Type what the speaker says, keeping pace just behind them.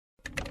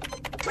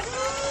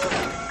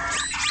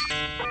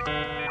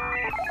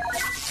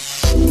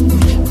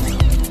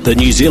the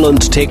New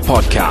Zealand Tech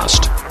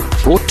Podcast,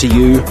 brought to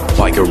you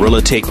by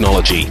Gorilla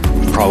Technology,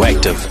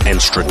 proactive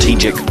and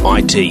strategic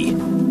IT.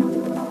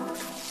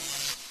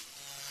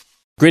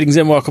 Greetings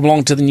and welcome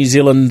along to the New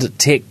Zealand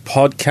Tech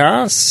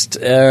Podcast.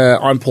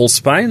 I'm Paul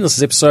Spain. This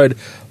is episode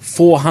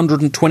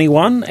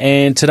 421,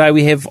 and today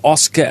we have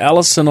Oscar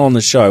Allison on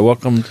the show.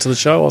 Welcome to the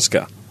show,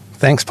 Oscar.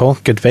 Thanks, Paul.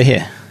 Good to be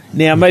here.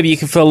 Now, maybe you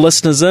can fill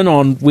listeners in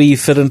on where you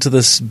fit into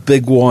this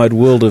big, wide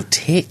world of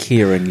tech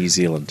here in New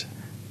Zealand.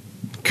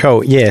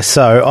 Cool. Yeah,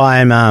 so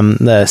I'm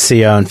the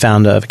CEO and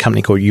founder of a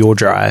company called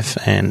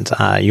YourDrive, and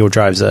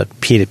YourDrive's a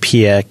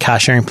peer-to-peer car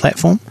sharing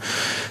platform.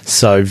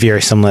 So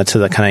very similar to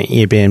the kind of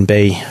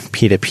Airbnb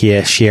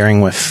peer-to-peer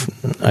sharing with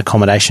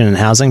accommodation and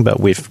housing, but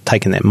we've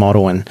taken that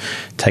model and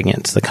taken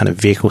it to the kind of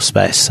vehicle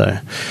space. So,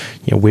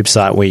 you know,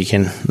 website where you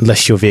can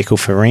list your vehicle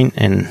for rent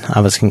and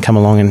others can come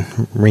along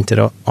and rent it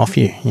off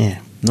you. Yeah.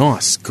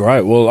 Nice,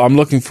 great. Well, I'm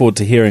looking forward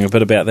to hearing a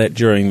bit about that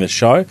during the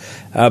show.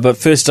 But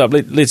first up,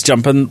 let's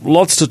jump in.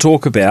 Lots to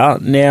talk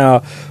about.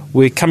 Now,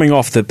 we're coming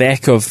off the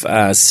back of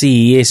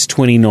CES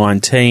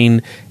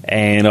 2019,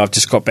 and I've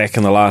just got back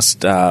in the last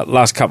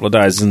couple of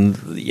days, and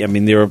I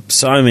mean, there are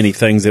so many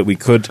things that we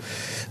could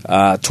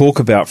talk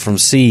about from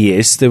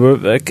CES. There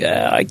were,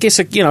 I guess,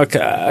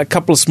 a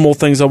couple of small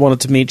things I wanted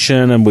to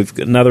mention, and we've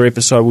got another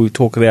episode where we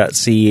talk about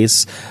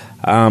CES.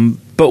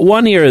 But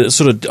one area that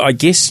sort of, I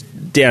guess,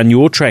 down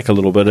your track a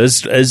little bit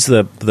is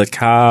the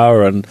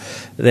car and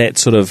that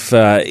sort of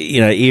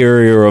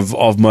area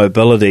of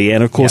mobility,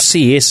 and of course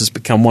CES has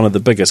become one of the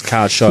biggest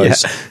car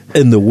shows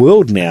in the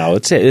world now.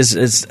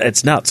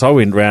 It's nuts. I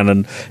went around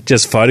and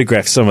just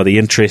photographed some of the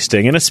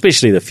interesting and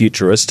especially the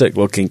futuristic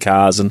looking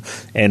cars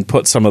and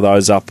put some of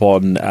those up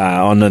on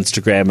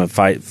Instagram and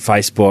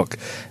Facebook.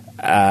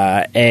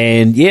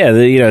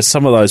 And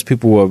some of those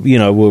people were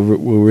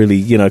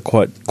really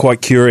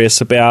quite curious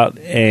about,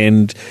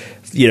 and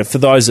for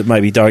those that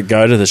maybe don't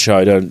go to the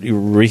show, don't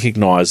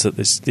recognise that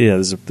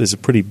there's a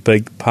pretty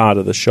big part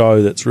of the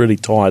show that's really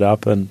tied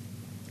up in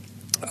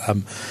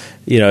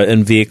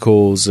in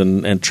vehicles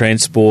and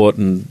transport,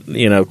 and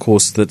of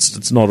course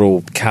it's not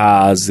all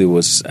cars. There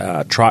was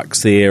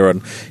trucks there,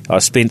 and I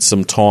spent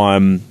some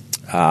time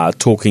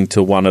talking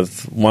to one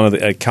of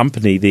a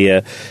company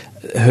there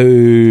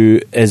who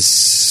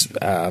is,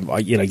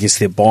 I guess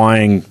they're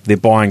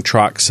buying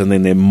trucks and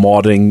then they're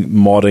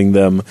modding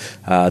them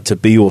to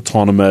be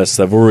autonomous.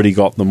 They've already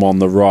got them on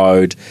the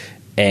road,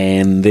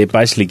 and they're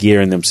basically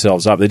gearing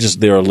themselves up.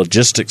 They're a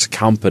logistics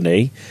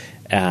company,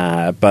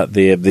 but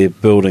they're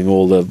building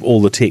all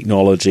the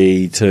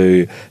technology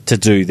to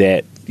do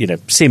that.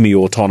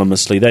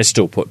 Semi-autonomously. They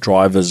still put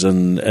drivers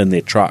in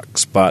their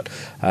trucks, but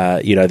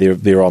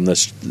they're on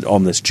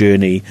this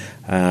journey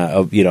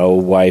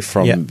away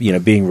from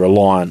being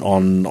reliant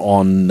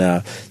on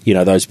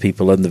those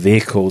people in the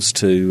vehicles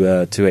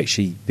to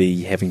actually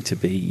be having to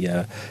be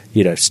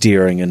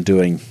steering and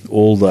doing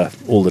all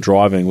the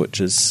driving,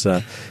 which is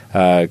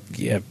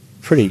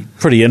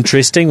pretty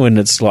interesting when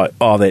it's like,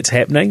 oh, that's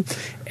happening.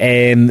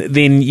 And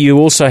then you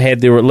also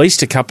there were at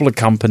least a couple of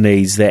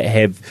companies that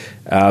have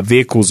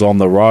vehicles on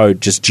the road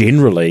just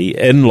generally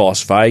in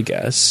Las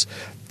Vegas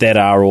that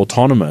are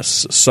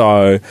autonomous.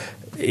 So,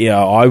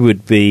 I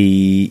would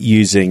be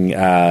using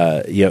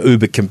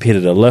Uber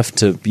competitor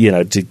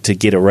Lyft to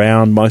get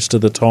around most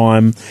of the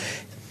time.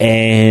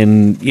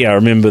 And I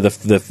remember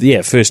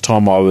the first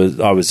time I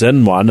was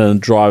in one, and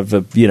the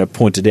driver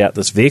pointed out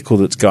this vehicle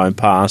that's going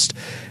past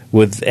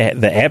with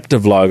the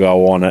Aptiv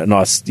logo on it, and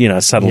I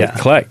suddenly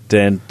clicked,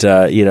 and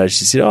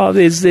she said, "Oh,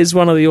 there's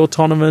one of the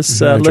autonomous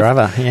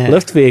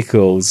Lyft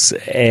vehicles,"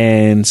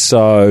 and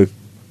so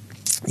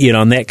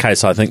in that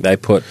case, I think they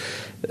put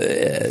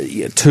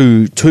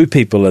two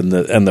people in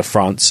the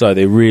front, so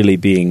they're really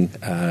being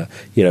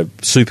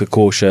super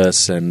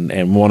cautious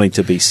and wanting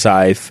to be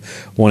safe,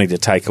 wanting to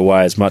take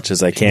away as much as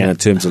they can in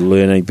terms of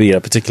learning,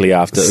 particularly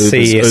after Uber's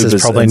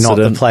is probably incident.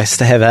 Not the place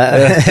to have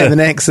an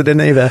accident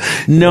either.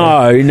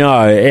 No,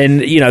 and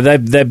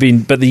they've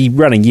been, but they're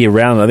running year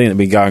round. I think they've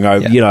been going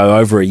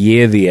over a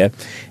year there,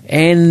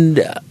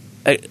 and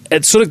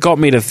it sort of got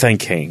me to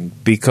thinking,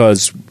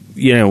 because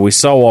we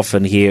so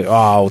often hear,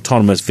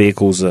 autonomous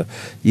vehicles are,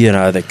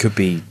 they could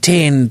be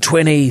 10,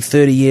 20,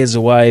 30 years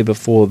away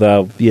before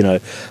they'll,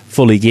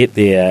 fully get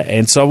there.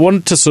 And so I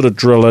wanted to sort of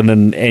drill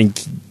in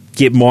and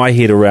get my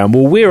head around,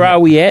 well, where are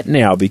we at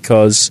now?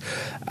 Because,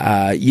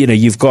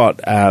 you've got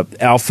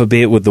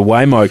Alphabet with the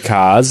Waymo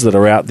cars that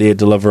are out there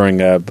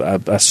delivering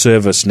a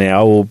service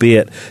now,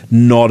 albeit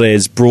not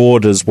as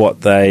broad as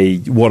what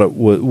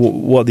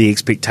the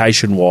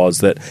expectation was,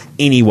 that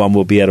anyone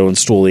will be able to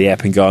install the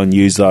app and go and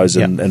use those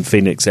in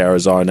Phoenix,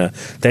 Arizona.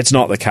 That's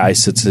not the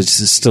case. It's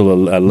still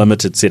a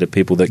limited set of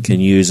people that can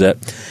use it.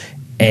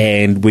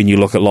 And when you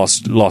look at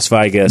Las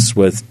Vegas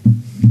with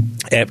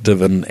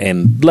Aptiv and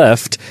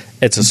Lyft,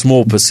 it's a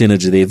small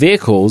percentage of their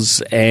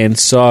vehicles. And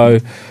so,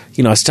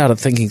 I started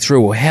thinking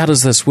through, well, how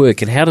does this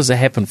work? And how does it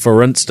happen,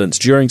 for instance,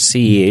 during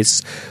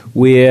CES,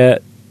 where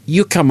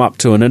you come up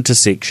to an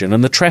intersection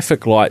and the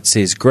traffic light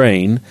says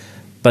green,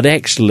 but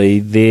actually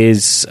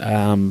there's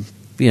a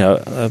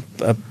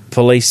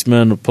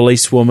policeman or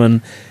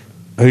policewoman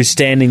who's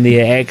standing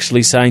there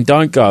actually saying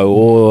don't go,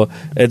 or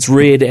it's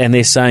red and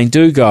they're saying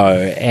do go,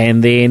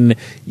 and then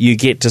you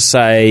get to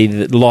say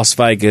that Las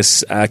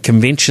Vegas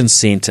Convention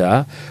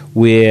Center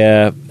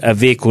where a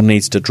vehicle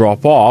needs to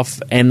drop off,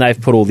 and they've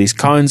put all these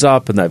cones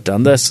up and they've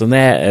done this and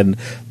that, and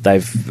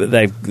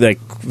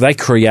they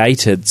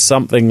created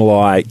something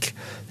like,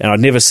 and I've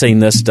never seen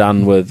this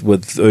done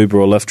with Uber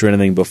or Lyft or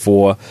anything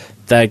before,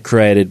 they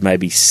created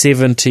maybe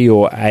 70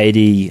 or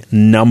 80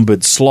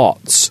 numbered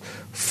slots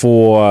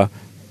for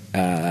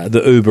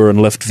the Uber and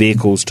Lyft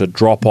vehicles to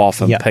drop off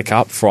and pick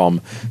up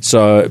from.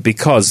 So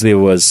because there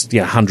was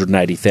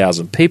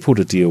 180,000 people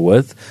to deal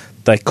with,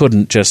 they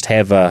couldn't just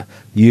have a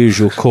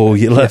usual call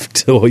your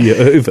Lyft or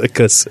your Uber,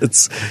 because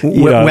it's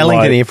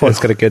Wellington Airport's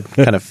got a good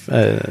kind of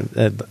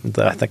I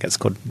think it's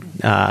called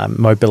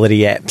mobility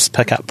apps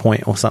pickup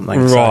point or something.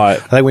 Right.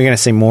 So I think we're going to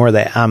see more of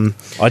that.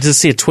 I just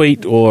see a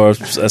tweet or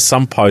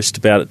some post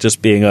about it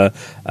just being a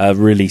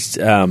really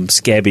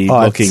scabby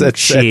looking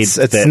shed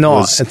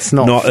it's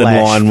not in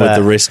line with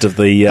the rest of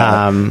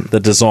the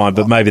design,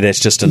 but maybe that's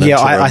just an interim.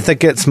 I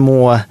think it's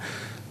more.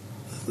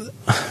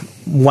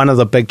 One of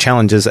the big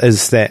challenges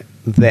is that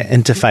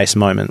interface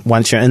moment.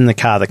 Once you're in the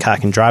car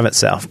can drive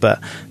itself, but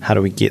how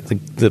do we get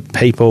the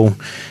people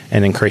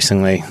and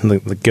increasingly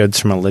the goods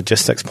from a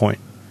logistics point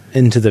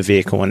into the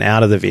vehicle and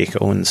out of the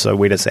vehicle, and so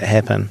where does that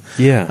happen?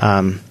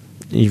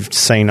 You've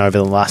seen over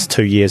the last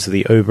 2 years of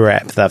the Uber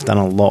app, they've done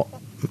a lot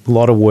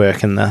of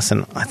work in this,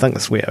 and I think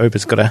that's where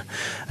Uber's got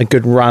a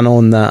good run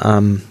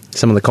on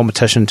some of the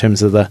competition in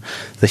terms of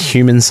the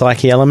human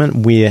psyche element,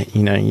 where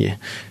you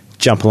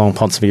jump along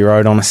Ponsonby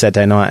Road on a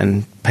Saturday night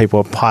and people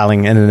are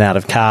piling in and out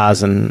of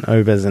cars and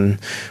Ubers and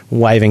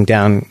waving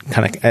down,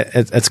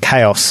 it's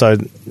chaos. So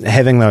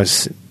having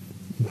those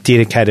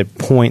dedicated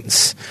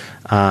points,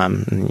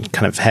 kind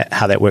of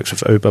how that works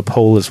with Uber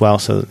Pool as well,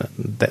 so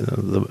that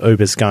the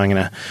Uber's going in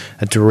a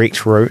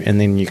direct route,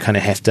 and then you kind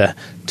of have to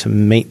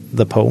meet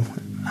the pool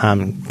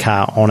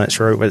car on its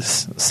route, which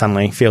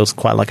suddenly feels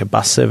quite like a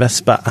bus service,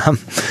 but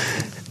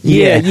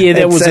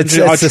that was I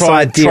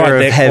tried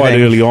that quite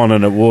early on,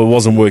 and it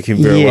wasn't working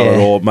very well at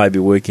all. It may be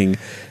working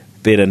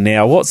better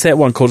now. What's that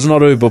one called? It's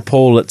not Uber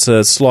Pool, it's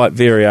a slight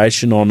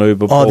variation on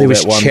Uber Pool. There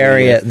was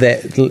Chariot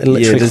that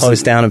literally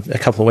closed down a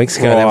couple of weeks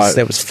ago. Right.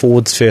 That was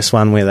Ford's first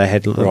one where they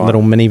had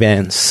little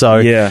minivans.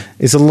 So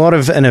there's a lot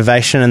of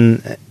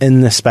innovation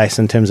in this space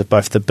in terms of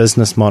both the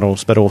business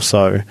models but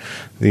also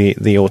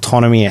the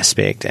autonomy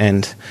aspect.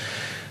 And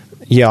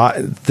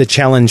the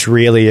challenge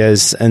really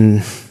is,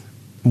 and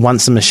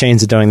once the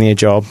machines are doing their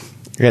job,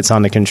 it's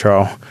under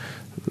control.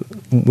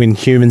 When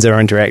humans are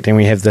interacting,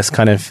 we have this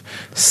kind of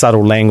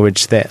subtle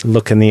language, that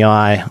look in the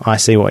eye, I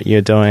see what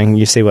you're doing,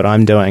 you see what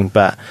I'm doing,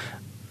 but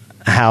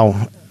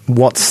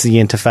what's the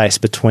interface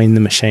between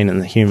the machine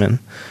and the human?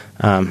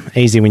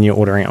 Easy when you're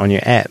ordering it on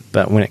your app,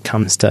 but when it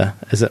comes to,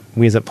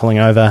 where's it pulling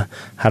over,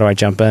 how do I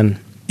jump in?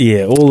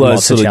 Yeah, all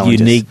those sort of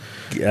unique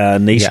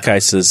niche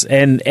cases.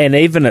 And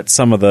even at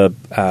some of the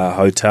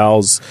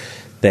hotels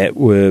that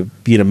were,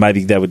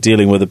 maybe they were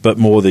dealing with a bit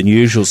more than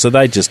usual, so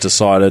they just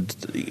decided,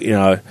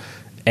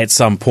 at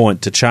some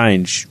point to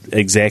change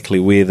exactly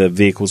where the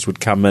vehicles would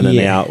come in and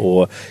out,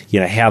 or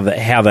how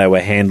they were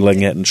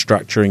handling it and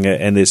structuring it.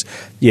 And there's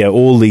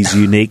all these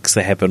uniques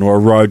that happen, or a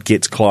road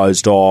gets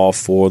closed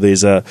off, or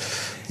there's a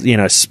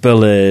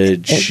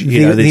spillage.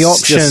 There's the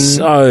option,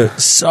 just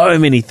so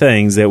many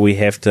things that we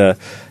have to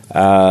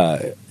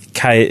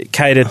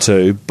cater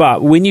to.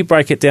 But when you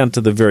break it down to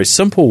the very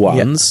simple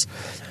ones.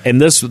 And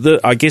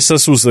I guess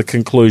this was the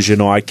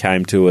conclusion I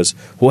came to is,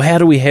 well, how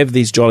do we have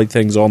these jolly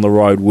things on the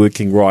road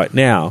working right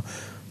now?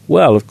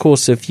 Well, of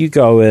course, if you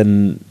go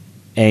in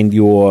and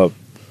you're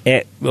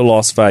at the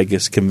Las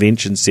Vegas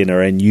Convention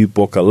Center and you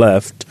book a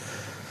Lyft,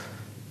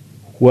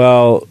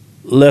 well,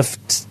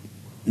 Lyft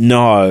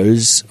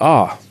knows,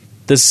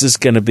 this is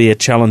going to be a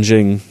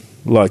challenging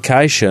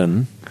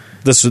location.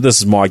 This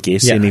is my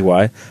guess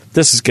anyway.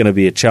 This is going to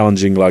be a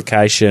challenging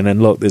location,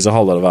 and look, there's a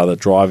whole lot of other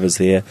drivers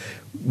there.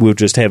 We'll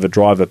just have a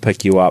driver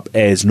pick you up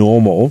as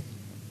normal.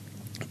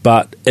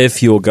 But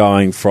if you're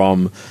going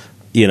from,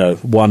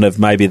 one of,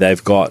 maybe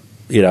they've got,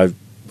 a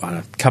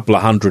couple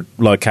of hundred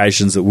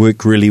locations that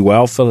work really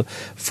well for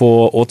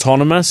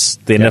autonomous,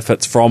 then if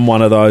it's from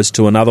one of those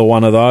to another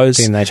one of those,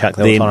 then they chuck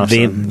the autonomous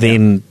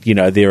then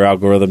their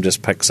algorithm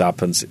just picks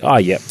up and says,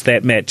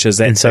 that matches,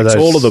 that ticks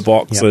all of the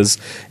boxes,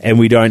 and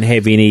we don't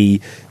have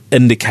any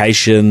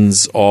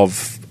indications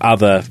of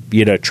other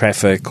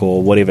traffic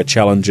or whatever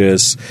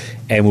challenges,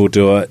 and we'll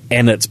do it,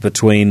 and it's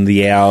between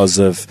the hours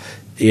of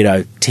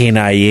 10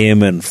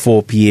 a.m. and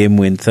 4 p.m.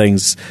 when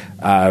things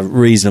are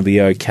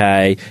reasonably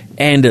okay,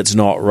 and it's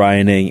not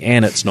raining,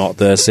 and it's not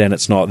this, and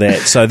it's not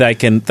that. So they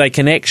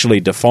can actually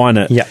define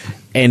it. Yeah.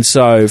 And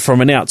so from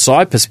an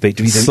outside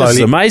perspective, you think this is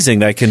amazing.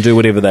 They can do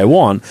whatever they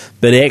want,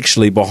 but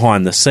actually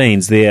behind the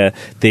scenes, they're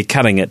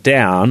cutting it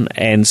down,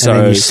 and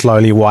then you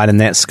slowly widen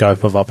that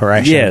scope of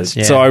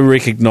operations. So I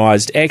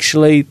recognised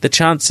actually the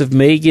chance of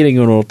me getting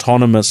an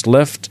autonomous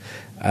Lyft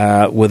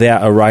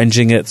without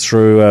arranging it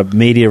through a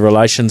media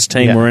relations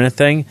team or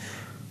anything,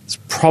 it's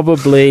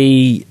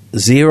probably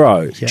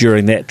zero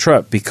during that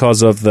trip,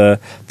 because of the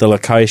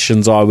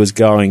locations I was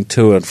going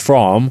to and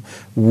from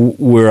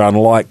were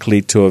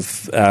unlikely to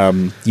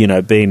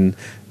have been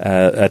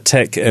a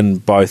tick in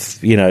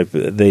both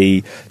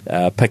the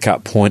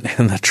pick-up point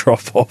and the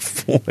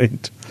drop-off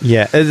point.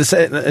 Yeah,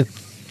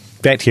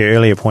 back to your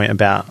earlier point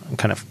about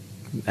kind of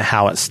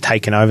how it's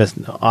taken over.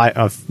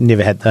 I've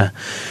never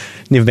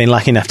been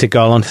lucky enough to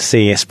go along to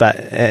CES, but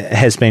it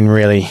has been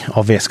really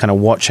obvious kind of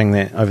watching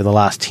that over the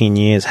last 10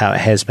 years, how it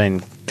has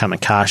become a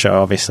car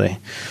show, obviously.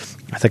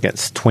 I think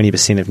it's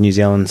 20% of New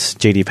Zealand's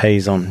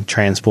GDPs on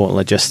transport,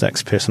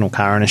 logistics, personal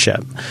car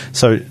ownership.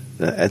 So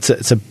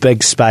it's a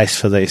big space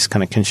for these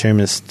kind of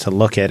consumers to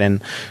look at,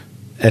 and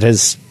it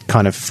is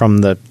kind of from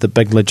the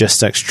big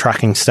logistics,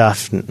 trucking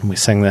stuff. And we're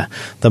seeing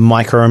the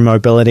micro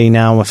mobility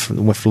now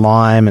with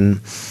Lime,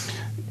 and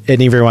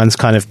everyone's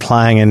kind of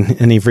playing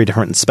in every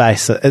different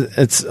space.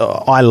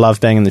 I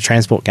love being in the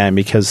transport game,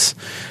 because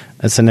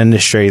it's an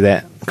industry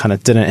that kind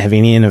of didn't have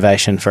any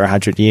innovation for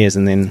 100 years,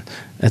 and then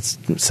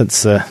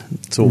since the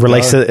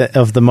release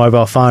of the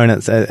mobile phone,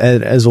 it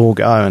is all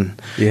go. And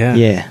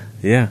yeah.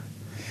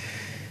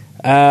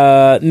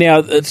 Now,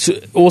 it's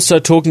also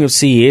talking of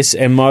CES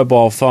and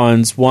mobile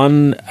phones.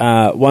 One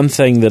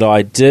thing that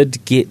I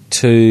did get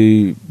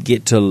to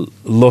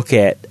look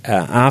at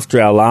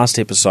after our last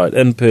episode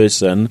in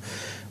person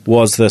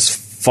was this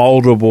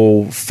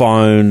foldable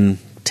phone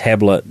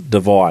tablet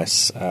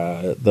device,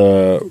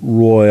 the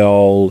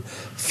Royole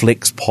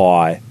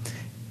FlexPi,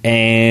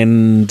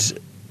 and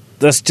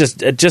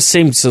it just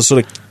seems to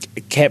sort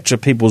of capture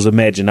people's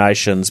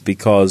imaginations,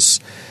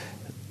 because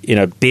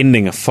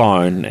bending a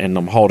phone, and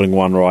I'm holding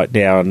one right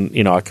now,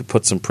 and I could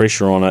put some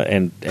pressure on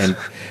it and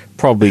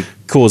probably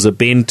cause a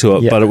bend to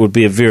it, but it would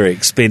be a very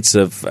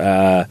expensive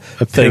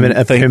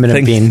permanent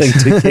bend thing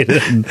to get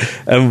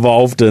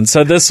involved in.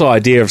 So this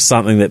idea of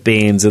something that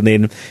bends, and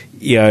then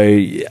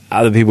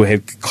other people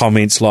have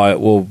comments like,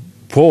 well,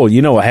 Paul,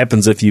 you know what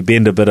happens if you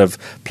bend a bit of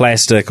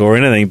plastic or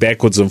anything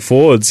backwards and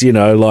forwards,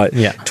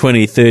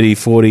 20, 30,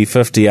 40,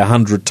 50,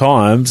 100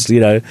 times,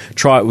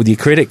 try it with your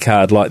credit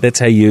card. Like that's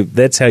how you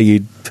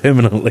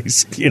permanently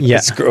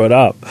screw it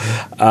up.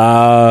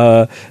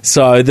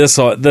 So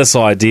this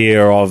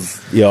idea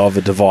of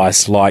a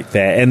device like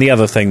that. And the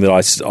other thing that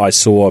I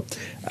saw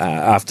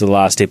after the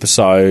last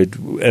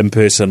episode in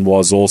person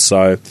was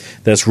also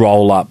this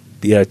roll-up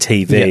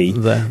TV,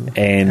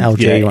 and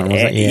LG one,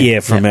 was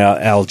it? From our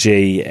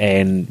LG,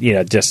 and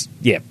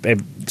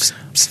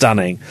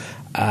stunning.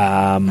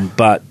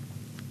 But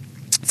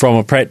from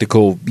a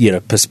practical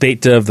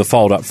perspective, the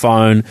fold-up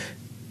phone,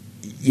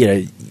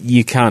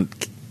 you can't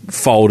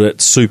fold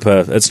it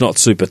it's not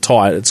super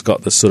tight. It's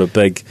got this sort of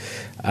big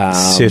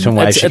certain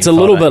way. It's a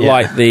little bit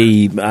like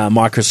the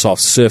Microsoft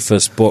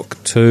Surface Book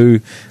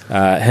 2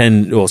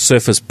 hinge, or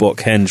Surface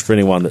Book hinge. For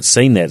anyone that's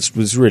seen that, it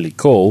was really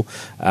cool.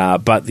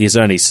 But there's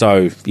only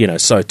so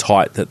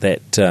tight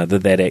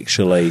that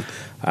actually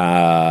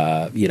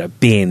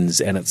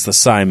bends, and it's the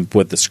same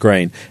with the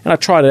screen. And I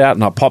tried it out,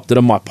 and I popped it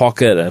in my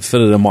pocket, and it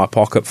fitted in my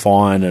pocket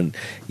fine, and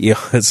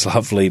it's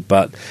lovely,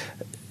 but.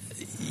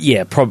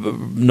 Yeah, probably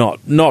not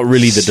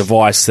really the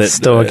device that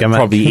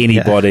probably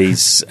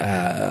anybody's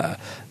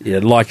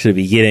likely to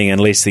be getting,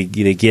 unless they're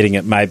getting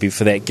it maybe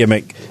for that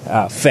gimmick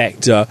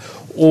factor,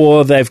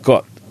 or they've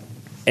got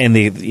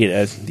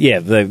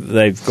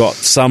they've got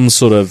some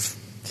sort of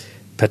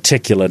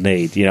particular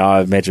need.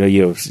 I imagine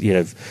you're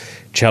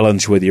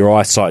challenged with your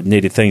eyesight,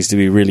 needed things to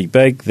be really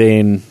big.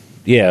 Then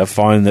a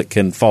phone that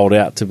can fold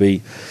out to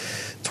be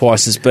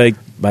twice as big.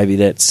 Maybe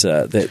that's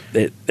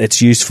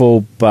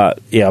useful, but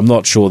I'm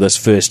not sure this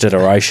first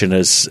iteration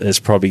is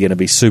probably going to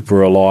be super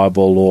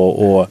reliable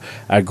or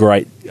a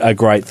great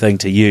thing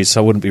to use.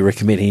 So I wouldn't be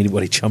recommending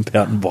anybody jump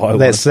out and buy one.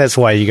 That's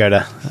why you go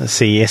to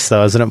CES,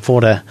 though, isn't it,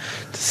 Paul, to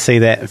see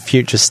that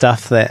future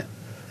stuff that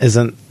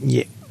isn't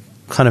yet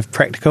kind of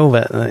practical,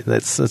 but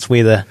that's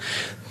where the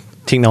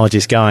technology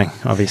is going,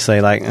 obviously.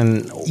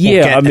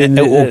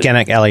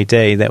 Organic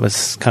LED, that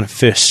was kind of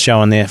first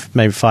shown there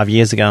maybe 5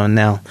 years ago, and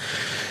now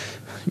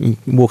you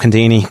walk into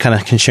any kind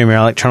of consumer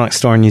electronics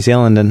store in New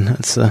Zealand, and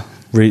it's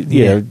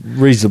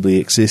reasonably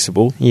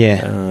accessible.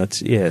 Yeah,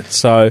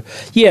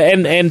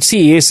 and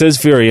CES is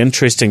very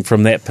interesting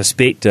from that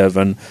perspective.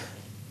 And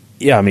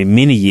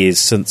many years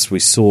since we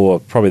saw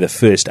probably the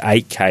first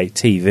 8K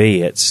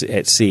TV at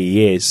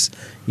CES.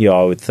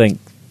 I would think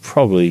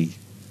probably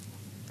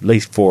at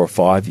least 4 or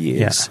 5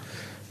 years.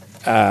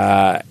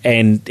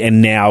 And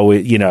now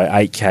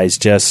 8K is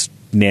just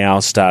now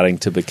starting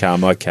to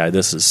become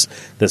this is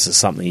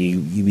something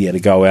you be able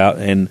to go out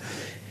and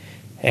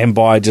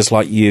buy, just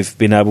like you've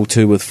been able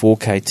to with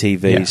 4K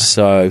TVs.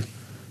 So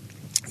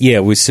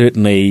we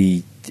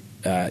certainly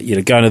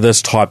going to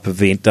this type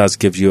of event does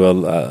give you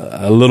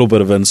a little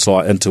bit of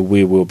insight into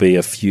where we'll be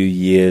a few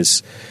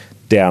years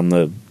down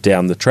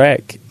the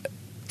track.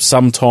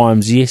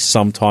 Sometimes yes,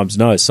 sometimes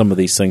no. Some of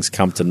these things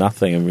come to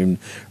nothing. I mean,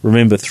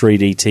 remember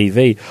 3D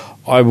TV.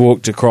 I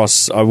walked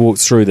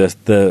through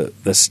the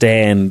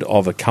stand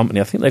of a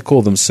company. I think they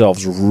call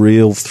themselves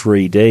Real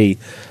 3D,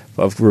 if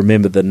I've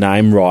remembered the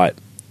name right.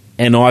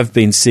 And I've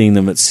been seeing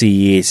them at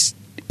CES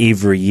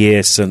every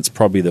year since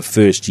probably the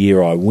first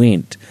year I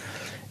went.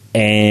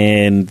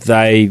 And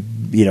they,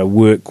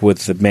 work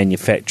with the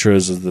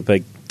manufacturers of the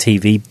big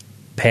TV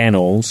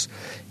panels,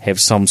 have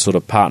some sort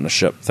of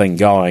partnership thing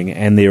going,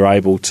 and they're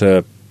able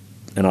to.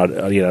 And I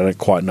don't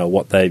quite know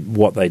what they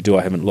do.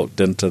 I haven't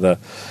looked into the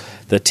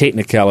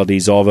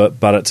technicalities of it,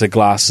 but it's a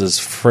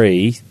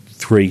glasses-free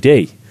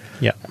 3D.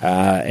 Yeah.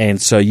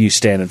 And so you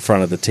stand in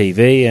front of the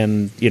TV,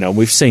 and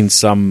we've seen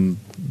some.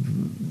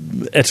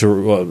 At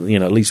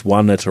least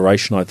one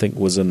iteration, I think,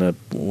 was in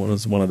one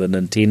of the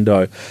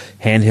Nintendo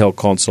handheld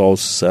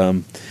consoles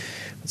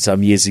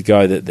some years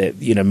ago that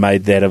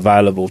made that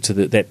available to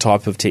that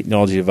type of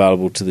technology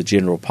available to the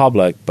general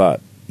public. But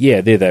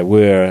yeah, there they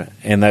were,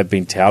 and they've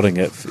been touting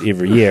it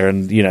every year.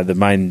 And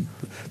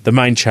the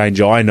main change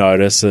I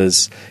notice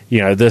is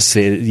this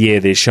year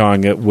they're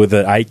showing it with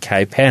an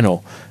 8K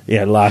panel.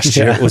 Last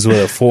year it was with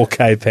a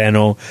 4K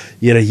panel.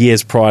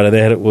 Years prior to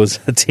that it was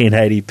a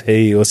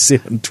 1080p or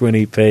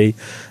 720p.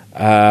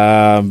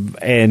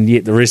 And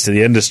yet the rest of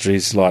the industry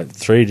is like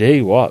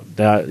 3D. What?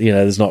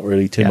 There's not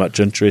really too much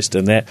interest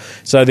in that.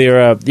 So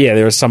there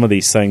are some of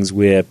these things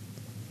where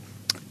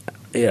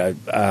you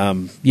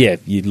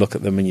look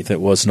at them and you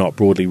think, well, it's not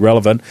broadly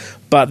relevant.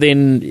 But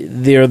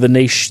then there are the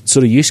niche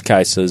sort of use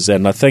cases,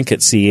 and I think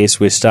at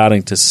CES we're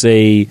starting to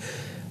see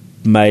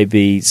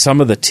maybe some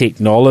of the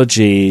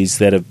technologies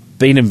that have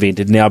been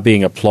invented now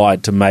being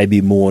applied to maybe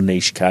more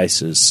niche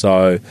cases.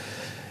 So,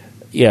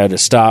 to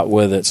start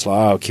with, it's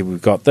like, okay,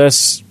 we've got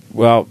this.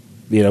 Well,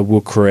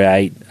 we'll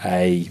create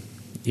I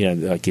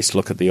guess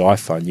look at the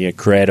iPhone.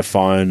 Create a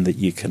phone that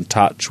you can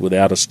touch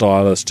without a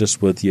stylus,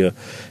 just with your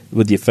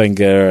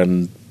finger,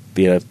 and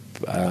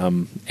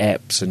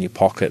apps in your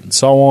pocket and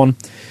so on.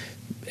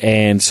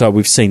 And so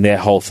we've seen that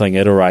whole thing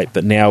iterate,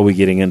 but now we're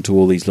getting into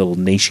all these little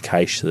niche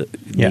cases.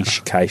 CES,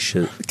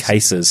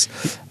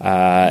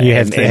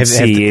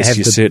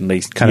 you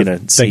certainly kind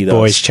of see big those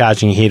boys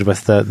charging ahead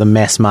with the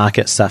mass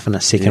market stuff, and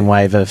a second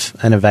wave of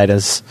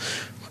innovators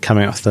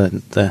coming up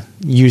with the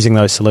using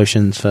those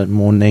solutions for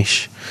more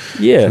niche.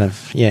 And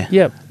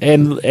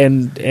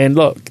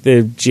look,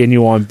 they're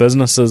genuine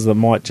businesses that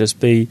might just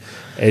be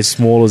as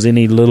small as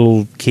any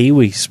little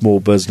Kiwi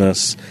small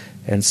business.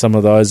 And some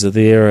of those are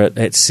there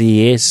at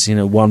CES,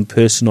 one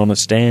person on a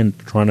stand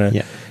trying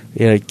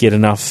to get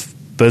enough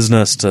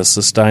business to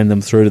sustain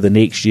them through to the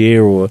next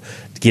year, or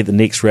to get the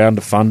next round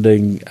of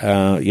funding,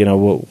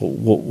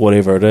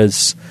 whatever it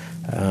is.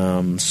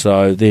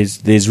 So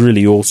there's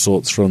really all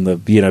sorts, from the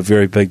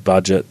very big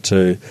budget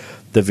to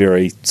the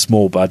very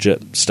small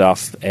budget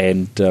stuff,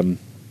 and and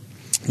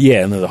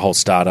the whole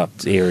startup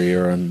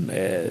area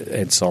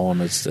and so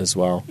on as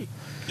well.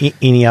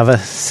 Any other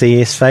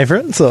CS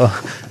favourites? Or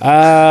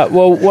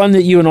well, one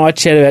that you and I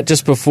chatted about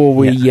just before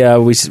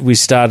we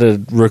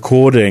started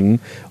recording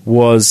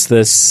was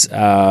this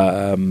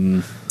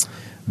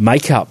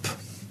makeup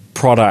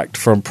product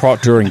from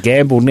Procter &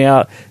 Gamble.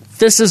 Now,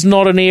 this is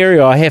not an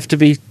area, I have to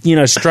be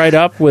straight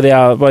up with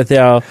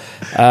all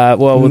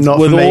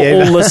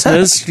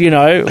listeners,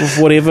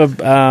 whatever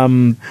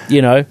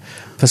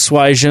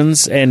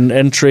persuasions and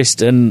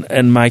interest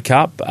in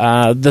makeup.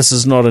 This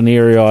is not an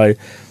area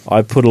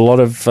I put a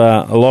lot of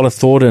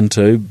thought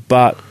into,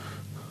 but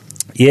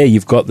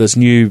you've got this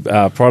new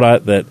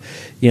product that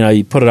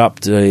you put it up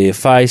to your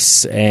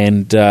face,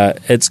 and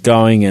it's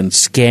going and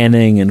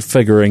scanning and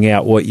figuring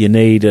out what you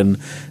need, and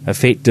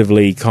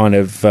effectively kind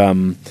of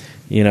a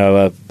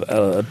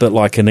bit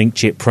like an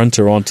inkjet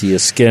printer onto your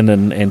skin,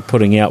 and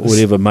putting out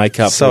whatever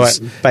makeup is going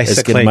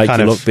to make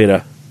you look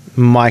better.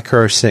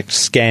 Microsect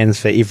scans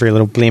for every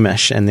little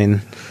blemish, and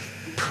then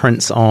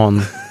prints on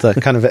the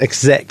kind of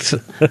exact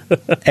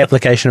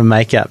application of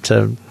makeup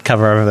to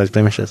cover over those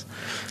blemishes.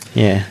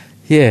 Kind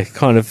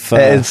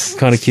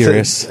of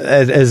curious.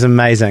 It is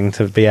amazing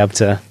to be able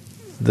to.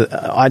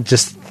 I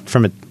just,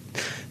 from a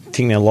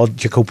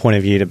technological point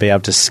of view, to be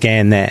able to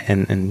scan that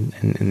and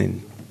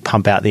then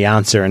pump out the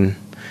answer and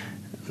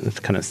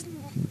kind of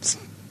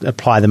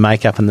apply the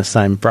makeup in the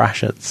same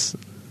brush.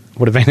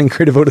 Would have been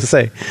incredible to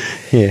see.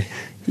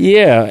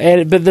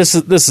 But this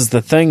is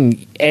the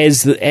thing.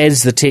 As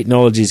the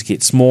technologies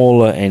get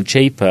smaller and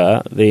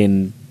cheaper,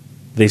 then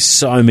there's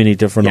so many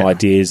different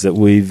ideas that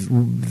we've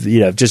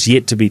just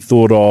yet to be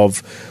thought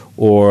of,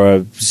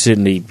 or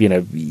certainly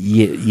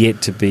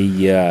yet to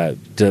be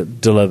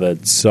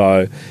delivered.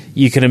 So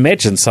you can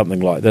imagine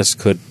something like this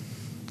could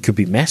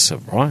be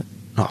massive, right?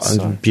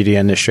 The beauty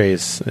industry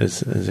is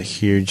a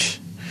huge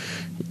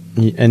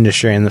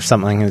industry, and if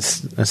something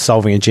is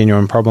solving a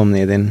genuine problem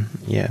there, then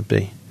it'd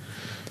be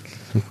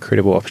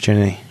incredible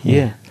opportunity.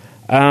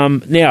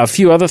 Now, a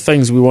few other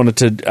things we wanted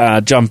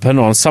to jump in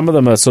on. Some of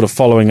them are sort of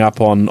following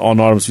up on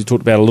items we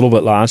talked about a little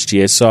bit last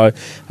year. So,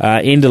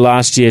 end of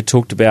last year,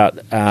 talked about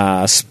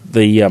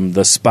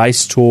the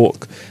Space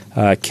Talk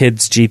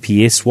Kids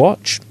GPS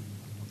watch.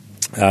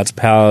 It's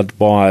powered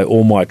by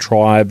All My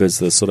Tribe, as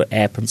the sort of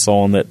app and so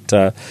on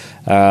that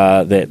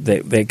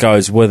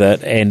goes with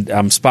it,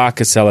 and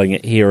Spark is selling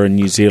it here in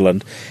New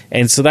Zealand,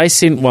 and so they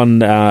sent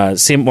one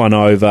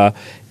over,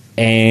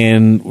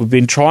 and we've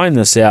been trying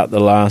this out the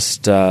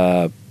last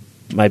about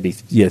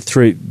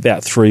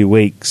 3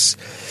 weeks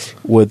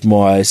with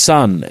my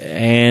son,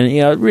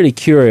 and really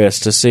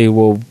curious to see,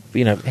 well,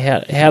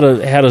 how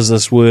does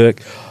this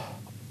work?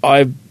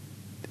 I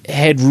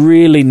had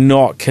really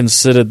not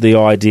considered the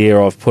idea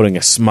of putting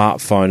a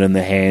smartphone in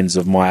the hands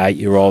of my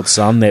 8-year-old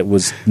son. That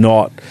was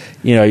not,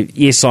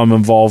 yes, I'm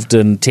involved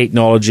in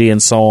technology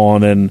and so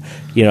on, and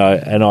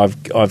and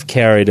I've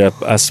carried a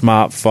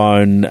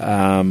smartphone,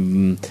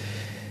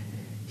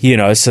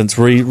 since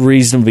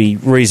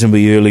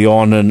reasonably early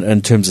on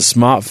in terms of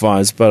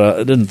smartphones, but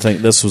I didn't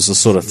think this was the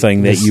sort of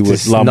thing that you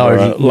would lumber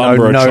a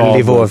child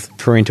level with. of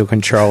parental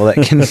control that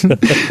can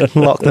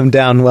lock them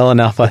down well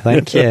enough, I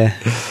think, yeah.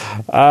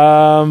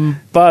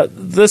 But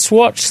this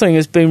watch thing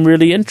has been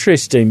really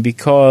interesting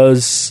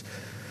because,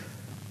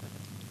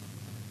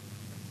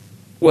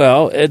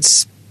 well,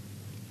 it's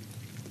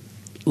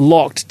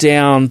locked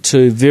down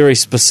to very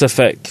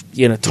specific,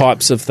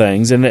 types of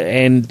things, and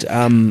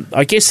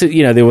I guess that,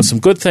 there were some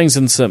good things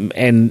and some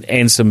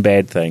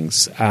bad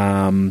things,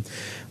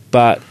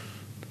 but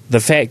the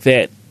fact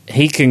that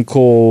he can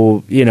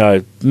call,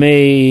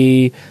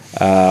 me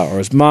or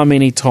his mum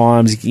any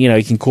times,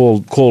 he can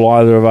call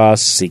either of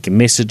us, he can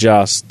message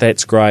us,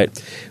 that's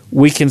great.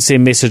 We can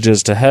send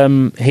messages to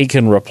him, he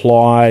can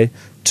reply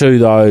to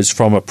those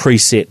from a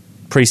preset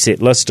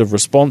list of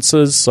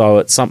responses, so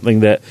it's something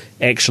that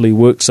actually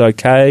works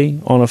okay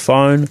on a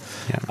phone.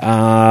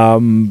 Yeah.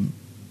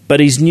 But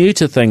he's new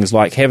to things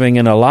like having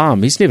an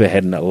alarm. He's never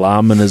had an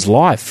alarm in his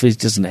life. He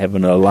doesn't have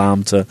an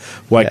alarm to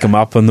wake him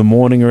up in the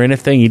morning or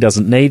anything. He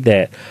doesn't need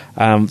that.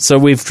 So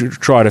we've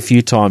tried a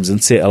few times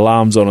and set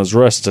alarms on his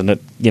wrist, and it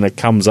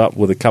comes up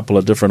with a couple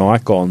of different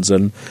icons.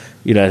 And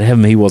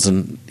him, he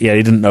wasn't. He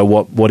didn't know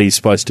what he's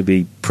supposed to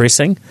be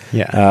pressing.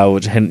 Yeah.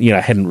 Which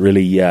hadn't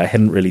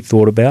really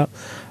thought about.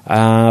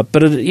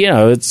 But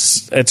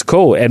it's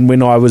cool. And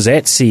when I was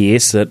at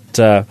CS at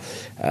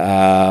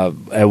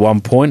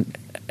one point,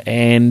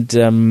 and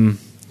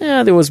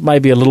there was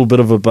maybe a little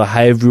bit of a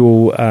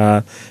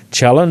behavioural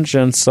challenge,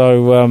 and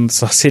so I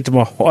said to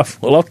my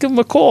wife, "Well, I'll give him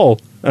a call."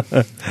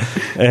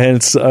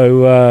 And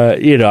so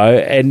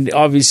and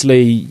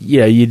obviously,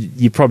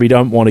 you probably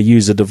don't want to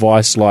use a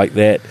device like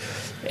that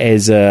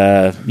as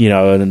that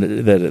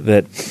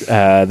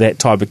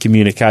type of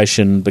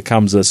communication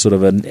becomes a sort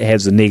of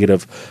has a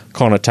negative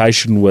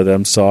connotation with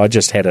him. So I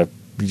just had a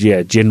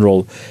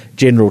general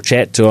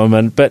chat to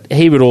him, but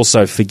he would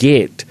also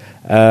forget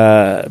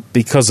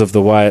because of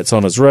the way it's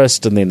on his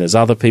wrist, and then there's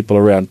other people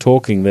around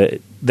talking that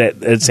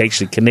it's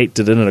actually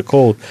connected in a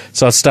call.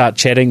 So I start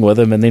chatting with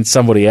him, and then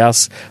somebody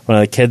else, one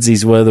of the kids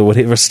he's with or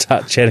whatever,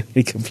 start chatting.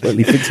 He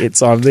completely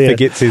forgets I'm there.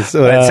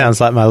 That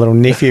sounds like my little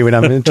nephew when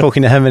I'm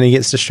talking to him and he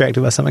gets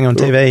distracted by something on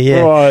TV.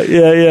 Yeah, right.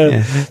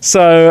 Yeah.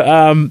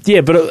 So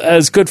but it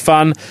was good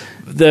fun.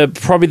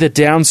 Probably the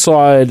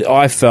downside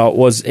I felt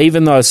was,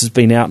 even though this has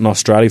been out in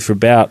Australia for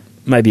about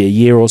maybe a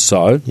year or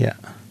so,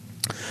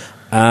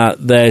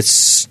 they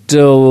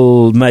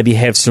still maybe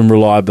have some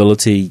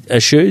reliability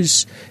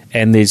issues,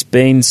 and there's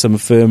been some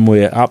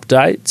firmware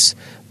updates,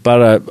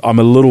 but I'm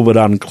a little bit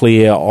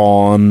unclear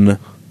on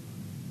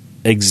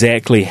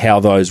exactly how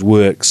those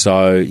work.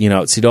 So,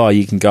 it said,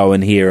 you can go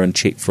in here and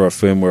check for a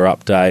firmware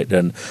update,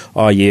 and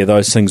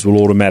those things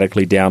will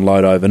automatically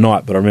download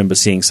overnight. But I remember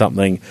seeing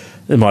something,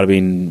 it might have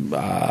been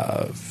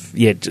a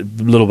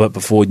little bit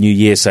before New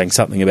Year, saying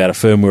something about a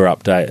firmware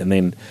update, and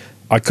then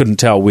I couldn't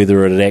tell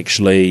whether it had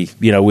actually,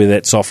 whether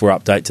that software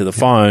update to the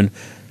phone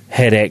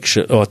had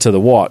actually, or to the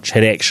watch,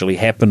 had actually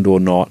happened or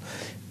not.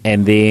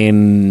 And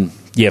then,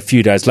 a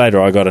few days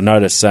later, I got a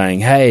notice saying,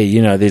 hey,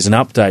 there's an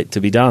update to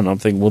be done. I'm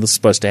thinking, well, this is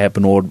supposed to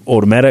happen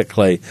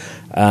automatically.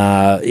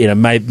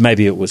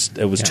 Maybe it was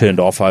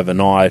turned off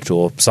overnight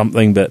or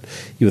something, but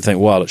you would think,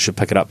 well, it should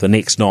pick it up the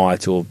next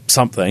night or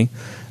something.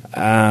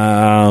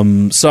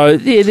 So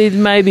there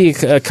may be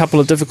a couple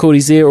of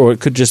difficulties there, or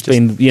it could just be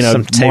our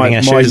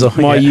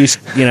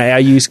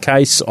use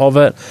case of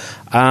it.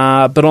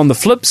 But on the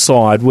flip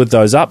side, with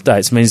those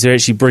updates, means they're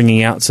actually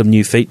bringing out some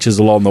new features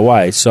along the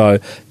way. So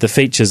the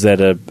features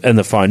that are in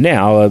the phone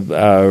now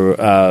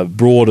are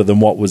broader than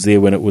what was there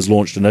when it was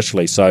launched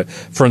initially. So,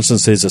 for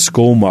instance, there's a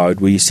school mode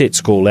where you set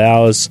school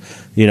hours,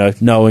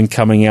 no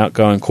incoming,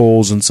 outgoing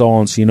calls and so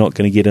on. So you're not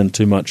going to get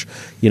into too much,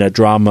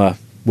 drama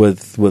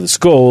with a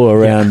school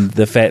around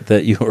the fact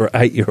that your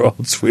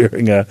 8-year-old's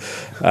wearing a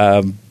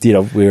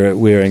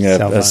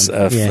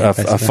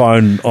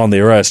phone on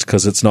their wrist,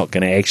 because it's not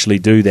going to actually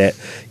do that.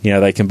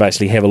 They can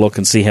basically have a look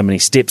and see how many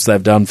steps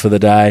they've done for the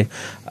day,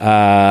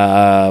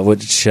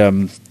 which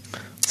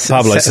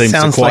Pablo seems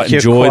to quite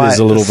enjoy. There's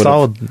a little bit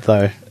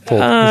though,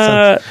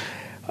 Paul.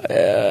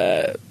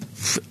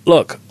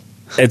 Look,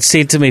 it's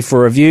sent to me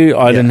for review.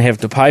 I didn't have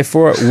to pay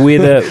for it.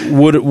 Whether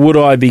would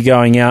I be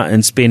going out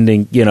and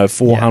spending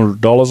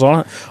 $400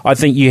 on it? I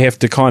think you have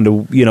to kind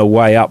of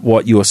weigh up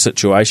what your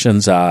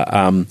situations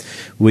are.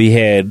 We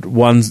had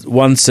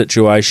one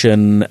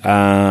situation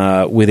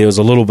where there was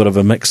a little bit of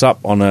a mix up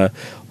on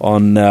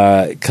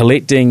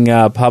collecting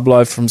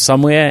Pablo from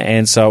somewhere,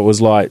 and so it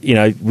was like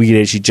we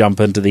could actually jump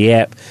into the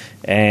app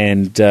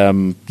and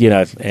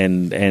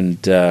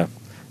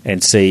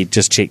and see,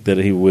 just check that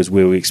he was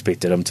where we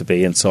expected him to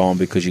be and so on,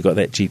 because you got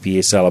that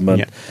GPS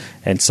element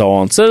and so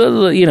on.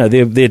 So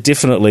there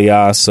definitely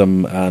are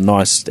some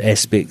nice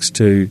aspects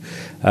to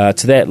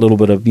that little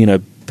bit of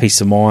peace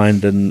of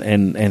mind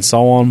and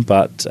so on.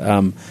 But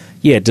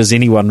does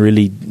anyone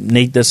really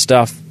need this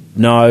stuff?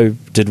 No.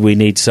 Did we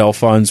need cell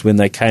phones when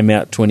they came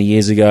out 20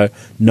 years ago?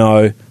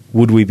 No.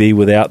 Would we be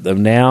without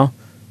them now?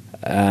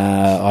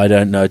 I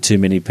don't know too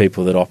many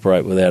people that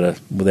operate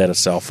without a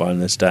cell phone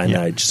this day and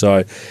age.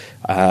 So,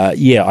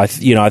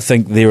 I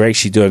think they're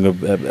actually doing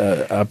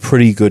a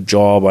pretty good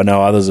job. I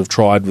know others have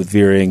tried with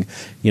varying,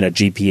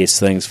 GPS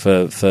things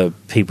for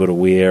people to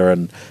wear,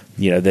 and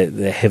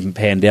they haven't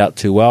panned out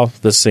too well.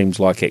 This seems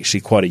like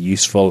actually quite a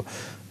useful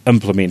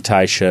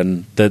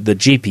implementation. The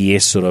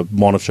GPS sort of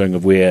monitoring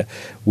of where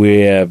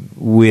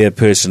a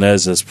person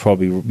is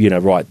probably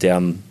right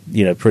down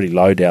pretty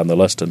low down the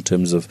list in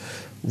terms of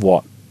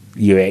what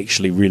you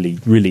actually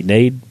really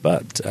need,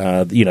 but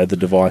the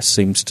device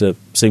seems to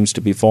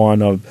be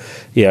fine.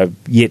 I've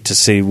yet to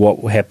see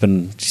what will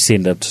happen.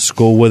 Send him to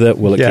school with it.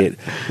 Will it get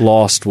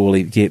lost? Will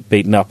he get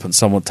beaten up and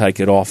someone take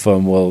it off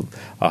him? Well,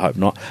 I hope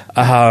not.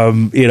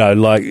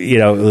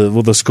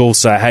 Will the school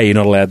say, "Hey, you're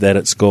not allowed that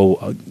at school"?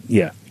 I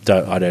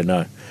don't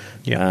know.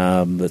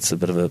 It's a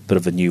bit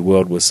of a new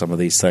world with some of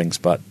these things,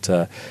 but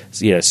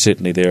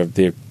certainly they're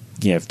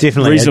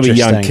definitely reasonably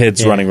young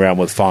kids running around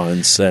with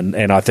phones, and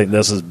I think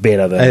this is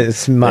better than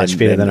it's much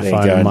better than a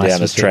phone going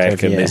down a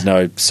track, and there's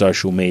no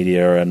social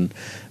media and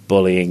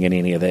bullying and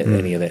any of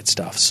that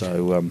stuff.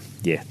 So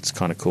it's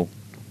kind of cool.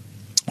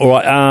 All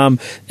right.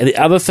 The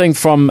other thing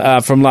from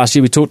last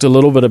year, we talked a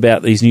little bit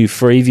about these new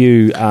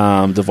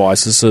Freeview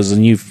devices. So there's a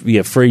new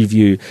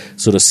Freeview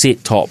sort of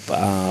set-top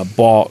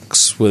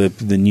box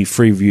with the new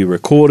Freeview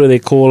recorder, they're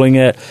calling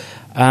it.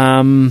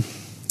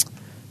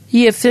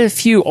 There are a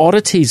few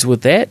oddities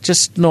with that,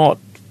 just not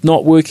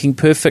working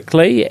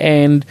perfectly,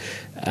 and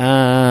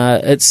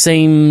it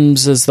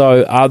seems as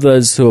though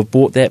others who have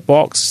bought that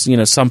box,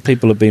 some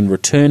people have been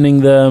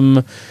returning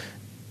them.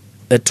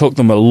 It took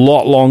them a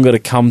lot longer to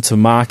come to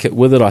market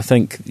with it. I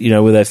think,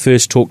 where they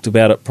first talked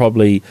about it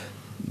probably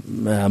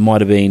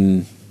might have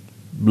been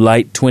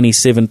late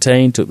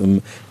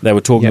 2017. They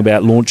were talking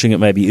about launching it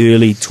maybe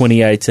early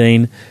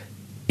 2018.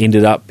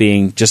 Ended up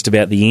being just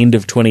about the end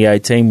of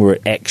 2018 where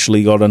it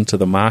actually got into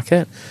the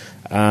market.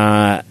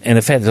 And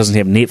the fact it doesn't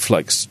have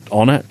Netflix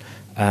on it,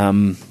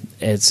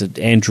 it's an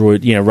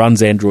Android,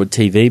 runs Android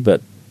TV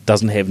but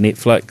doesn't have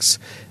Netflix.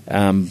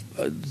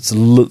 It's a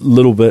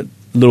little bit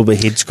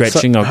head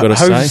scratching. I've got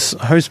to say.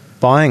 Who's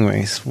buying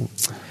these?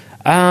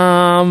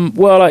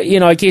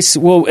 I guess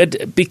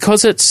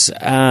because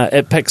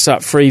it picks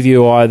up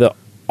Freeview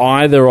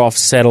either off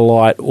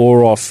satellite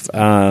or off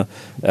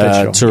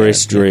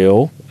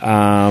terrestrial.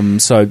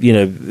 So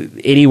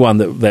anyone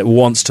that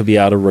wants to be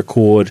able to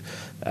record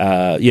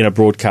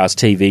broadcast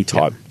TV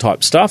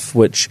type stuff,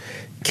 which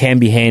can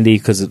be handy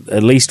because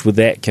at least with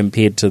that,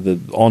 compared to the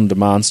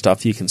on-demand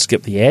stuff, you can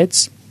skip the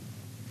ads.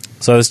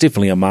 So there's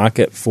definitely a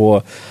market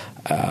for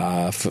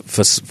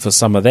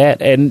some of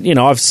that, and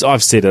I've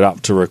set it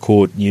up to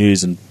record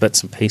news and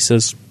bits and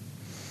pieces,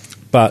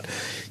 but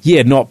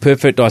not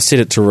perfect. I set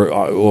it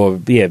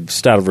to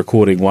started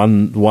recording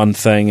one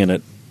thing,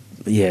 and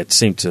it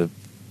seemed to,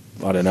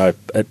 I don't know,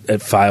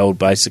 it failed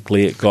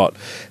basically. It got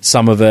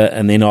some of it,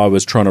 and then I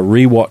was trying to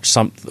watch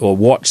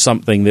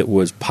something that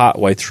was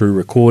partway through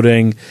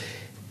recording,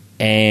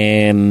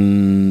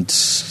 and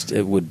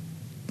it would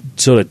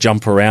sort of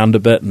jump around a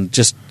bit and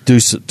just do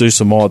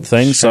some odd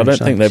things. So I don't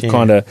think they've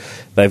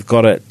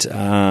got it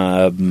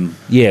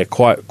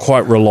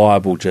quite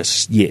reliable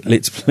just yet.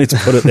 Let's put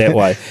it that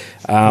way.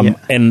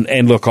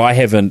 And look, I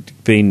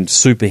haven't been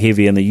super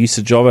heavy in the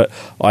usage of it.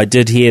 I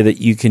did hear that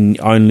you can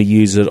only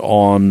use it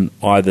on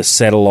either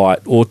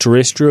satellite or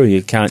terrestrial.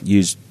 You can't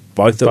use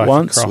both at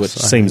once, across, which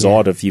seems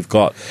odd if you've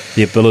got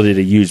the ability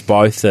to use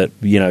both. That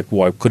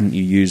why couldn't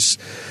you use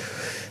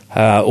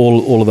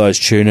all of those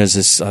tuners?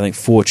 Is I think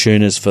 4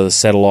 tuners for the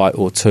satellite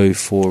or 2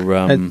 for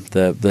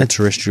the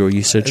terrestrial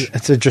usage.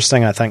 It's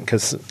interesting, I think,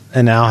 because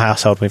in our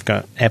household we've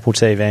got Apple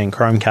TV and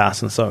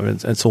Chromecast, and so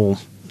it's all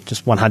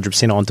just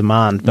 100% on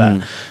demand.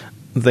 But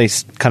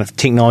these kind of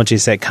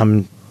technologies that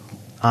come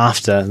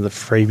after the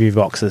Freeview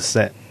boxes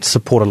that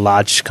support a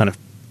large kind of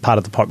part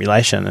of the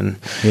population, and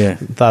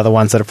they're the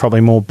ones that are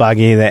probably more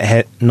buggy,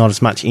 that not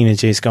as much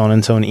energy has gone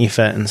into an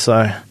effort, and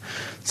so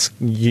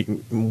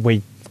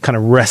we kind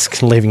of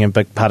risk leaving a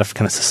big part of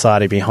kind of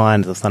society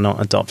behind if they're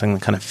not adopting the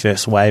kind of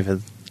first wave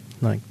of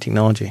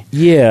technology.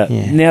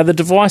 Now the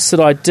device that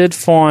I did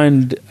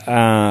find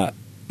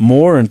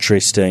more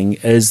interesting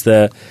is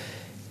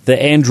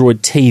the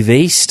Android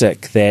TV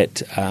stick that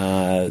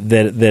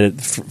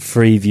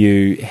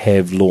Freeview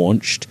have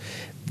launched,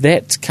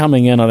 that's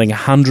coming in, I think,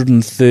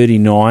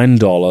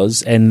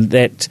 $139, and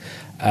that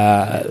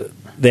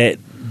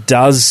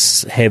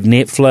does have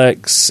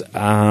Netflix,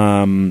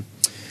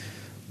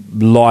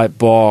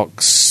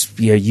 Lightbox,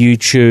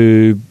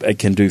 YouTube. It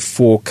can do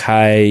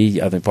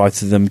 4K. I think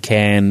both of them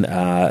can.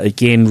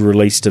 Again,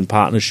 released in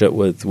partnership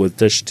with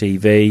Dish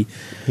TV.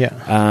 Yeah.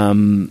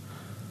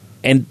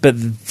 But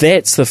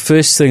that's the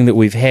first thing that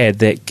we've had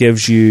that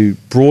gives you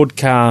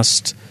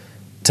broadcast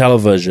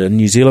television,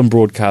 New Zealand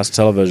broadcast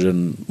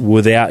television,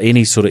 without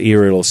any sort of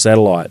aerial or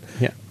satellite.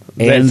 Yeah.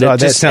 And that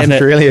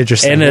sounds really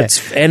interesting.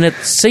 And it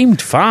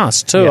seemed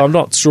fast too. Yeah. I'm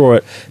not sure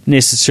it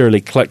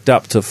necessarily clicked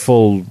up to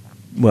full.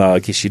 Well, I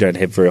guess you don't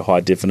have very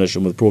high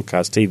definition with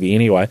broadcast TV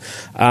anyway.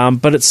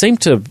 But it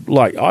seemed to,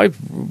 like, I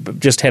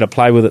just had a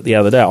play with it the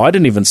other day. I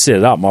didn't even set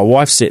it up. My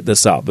wife set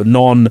this up, a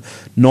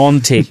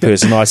non-tech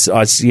person.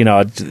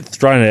 I'd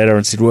thrown it at her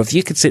and said, well, if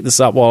you could set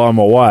this up while I'm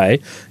away,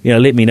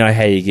 let me know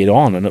how you get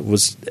on. And it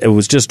was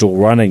just all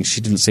running.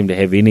 She didn't seem to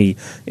have any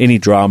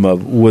drama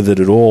with it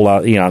at all.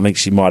 I think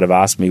she might have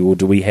asked me, well,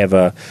 do we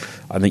have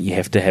I think you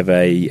have to have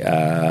a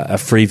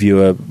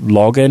Freeviewer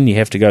login. You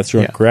have to go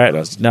through and create. And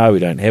I said, no, we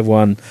don't have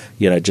one.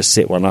 Just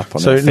set one up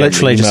on. So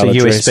literally just a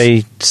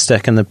USB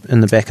stick in the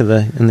back of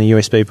the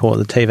USB port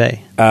of the TV.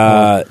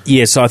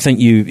 So I think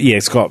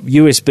it's got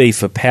USB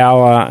for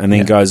power, and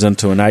then goes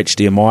into an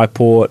HDMI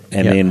port,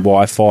 and then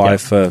Wi-Fi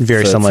for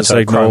very similar to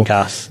signal.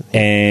 Chromecast.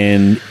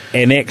 And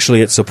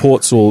actually, it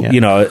supports all.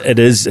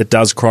 It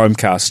does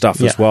Chromecast stuff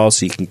as well,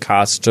 so you can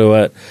cast to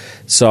it.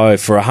 So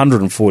for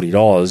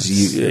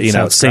 $140,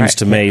 it seems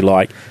to me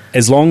like,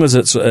 as long as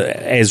it's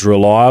as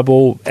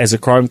reliable as a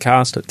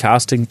Chromecast at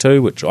casting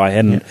to, which I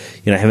haven't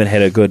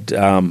had a good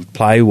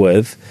play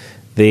with,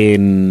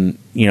 then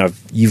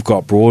you've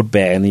got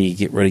broadband, and you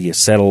get rid of your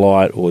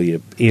satellite or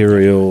your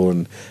aerial,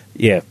 and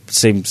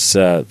seems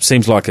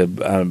like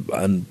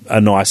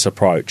a nice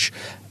approach.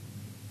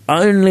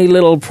 Only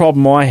little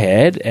problem I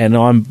had, and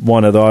I'm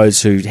one of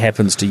those who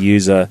happens to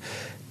use a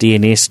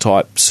DNS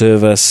type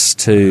service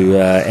to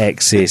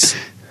access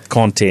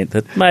content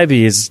that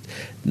maybe is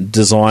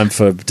designed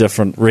for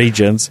different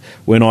regions.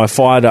 When I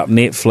fired up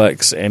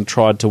Netflix and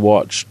tried to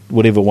watch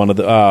whatever one of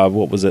the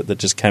what was it that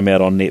just came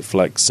out on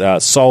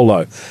Netflix,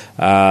 Solo,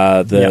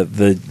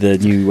 the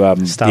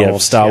new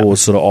Star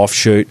Wars sort of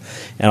offshoot,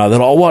 and I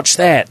thought I'll watch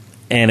that,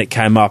 and it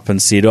came up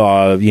and said,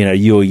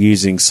 you're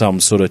using some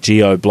sort of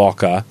geo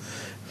blocker,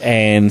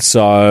 and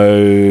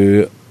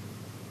so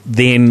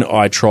then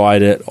I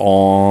tried it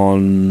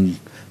on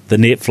the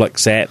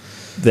Netflix app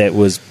that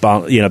was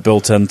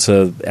built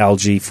into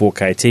LG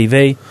 4K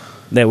TV.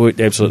 That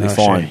worked absolutely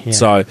fine. Sure, yeah.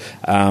 So,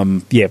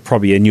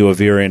 probably a newer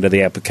variant of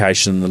the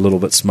application, a little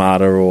bit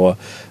smarter, or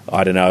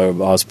I don't know, I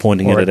was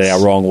pointing it at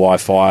our wrong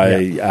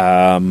Wi-Fi,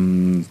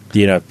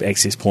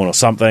 access point or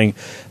something.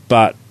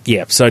 But,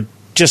 so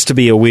just to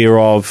be aware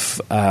of,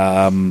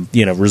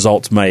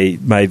 results may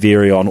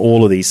vary on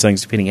all of these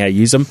things depending how you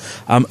use them.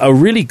 A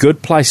really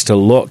good place to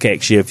look,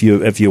 actually,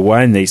 if you're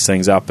weighing these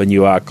things up and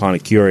you are kind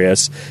of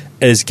curious,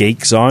 is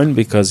Geek Zone,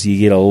 because you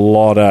get a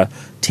lot of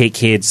tech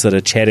heads that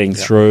are chatting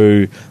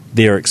through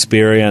their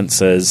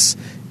experiences,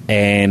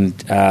 and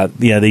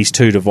these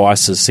two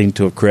devices seem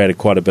to have created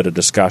quite a bit of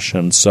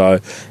discussion. So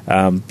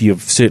you'll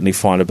certainly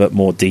find a bit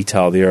more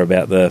detail there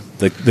about the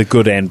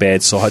good and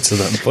bad sides of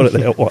them, put it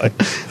that way.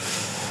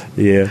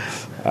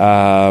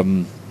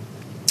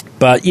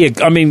 But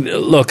I mean,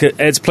 look,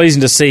 it's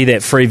pleasing to see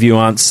that Freeview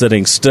aren't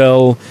sitting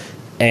still,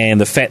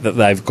 and the fact that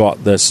they've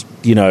got this,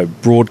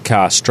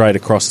 broadcast straight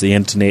across the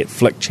internet,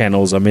 flick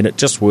channels. I mean, it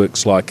just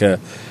works like a,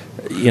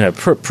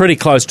 pretty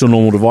close to a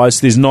normal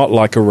device. There's not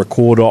like a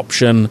record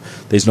option.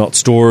 There's not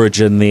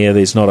storage in there.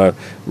 There's not a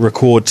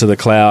record to the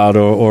cloud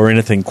or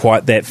anything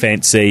quite that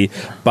fancy.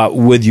 But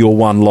with your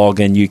one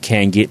login, you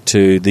can get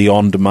to the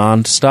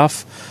on-demand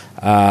stuff.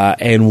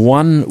 And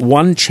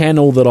one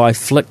channel that I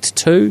flicked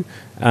to,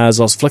 as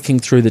I was flicking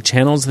through the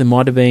channels, there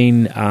might have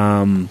been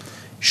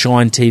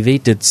Shine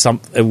TV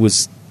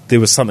there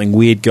was something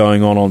weird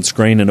going on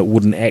screen, and it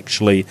wouldn't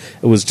actually.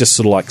 It was just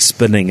sort of like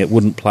spinning. It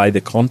wouldn't play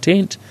the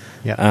content.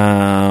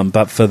 Yeah.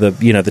 But for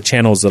the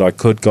channels that I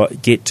could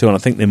get to, and I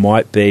think there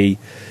might be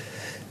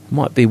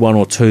one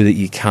or two that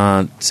you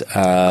can't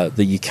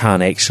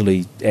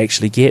actually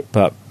get.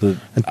 But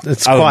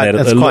it's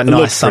quite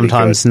nice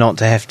sometimes not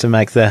to have to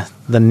make the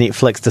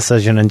Netflix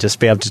decision and just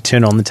be able to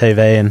turn on the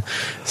TV and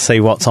see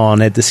what's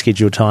on at the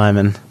scheduled time.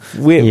 And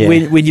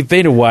when you've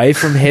been away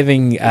from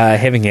having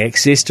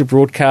access to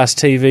broadcast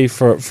TV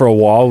for a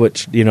while,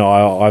 which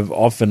I've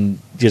often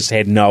just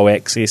had no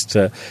access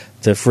to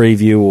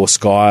Freeview or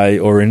Sky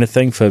or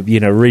anything for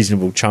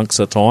reasonable chunks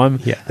of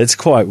time. It's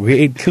quite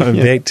weird going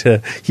back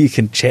to, you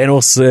can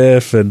channel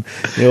surf and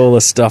all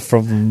the stuff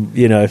from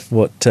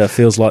what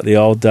feels like the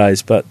old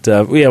days. But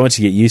once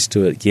you get used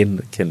to it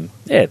again,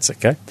 it's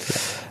okay.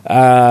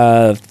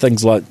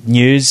 things like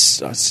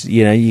news,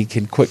 you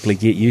can quickly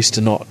get used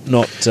to not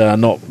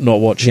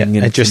watching.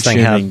 And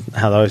interesting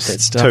how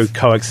those two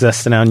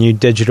coexist in our new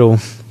digital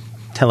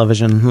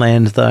television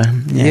land, though.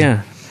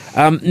 Yeah.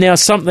 Now,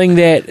 something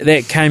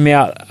that came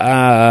out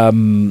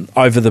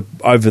over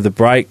the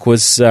break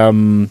was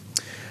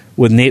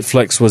with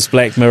Netflix was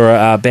Black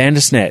Mirror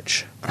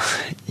Bandersnatch.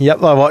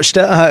 Yep, I watched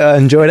it. I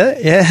enjoyed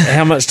it. Yeah.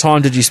 How much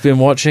time did you spend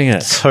watching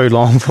it? Too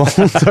long, Paul.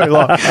 Too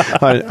long.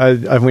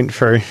 I went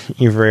through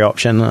every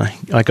option.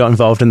 I got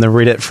involved in the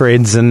Reddit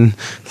threads and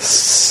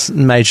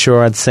made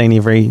sure I'd seen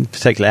every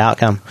particular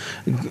outcome.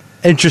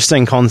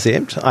 Interesting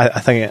concept.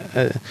 I think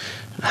it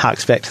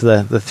harks back to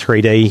the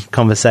 3D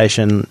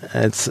conversation.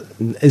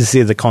 Is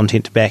there the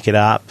content to back it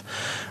up,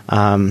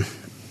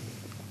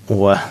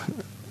 or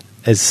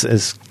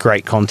is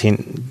great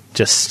content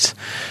just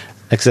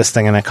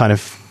existing in a kind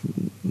of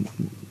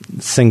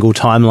single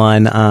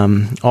timeline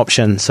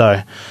option?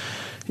 So,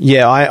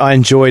 yeah, I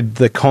enjoyed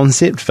the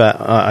concept, but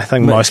I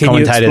think most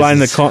commentators. Can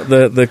you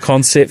explain the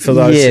concept for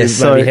those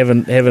who maybe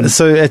haven't?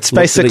 So it's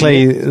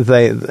basically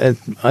the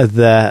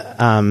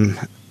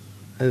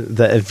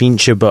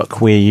adventure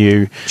book where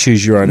you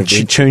choose your own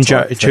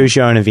adventure. Choose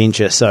your own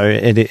adventure. So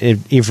it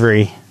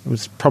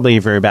was probably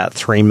every about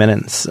 3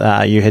 minutes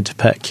you had to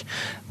pick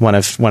one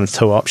of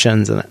two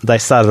options, and they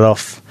started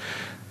off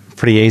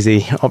pretty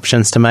easy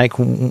options to make.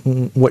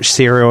 Which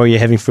cereal you're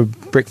having for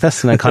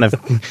breakfast, and it kind of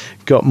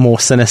got more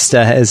sinister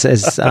as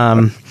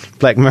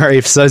Black Mirror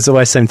episodes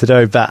always seem to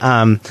do. But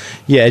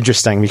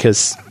interesting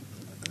because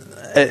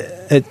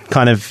it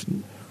kind of,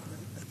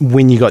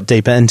 when you got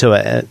deeper into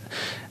it,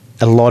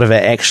 a lot of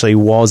it actually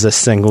was a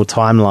single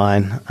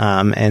timeline,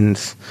 and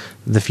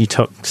if you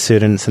took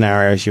certain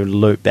scenarios, you would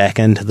loop back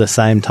into the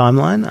same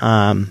timeline.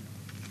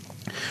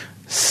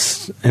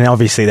 And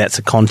obviously that's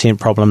a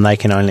content problem. They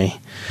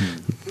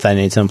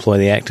need to employ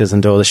the actors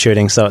and do all the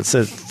shooting, so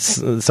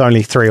it's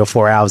only 3 or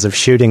 4 hours of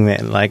shooting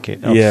that,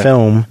 of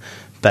film,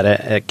 but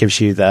it gives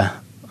you the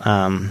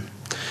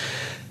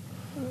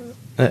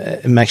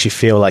it makes you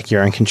feel like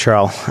you're in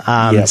control.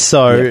 Lots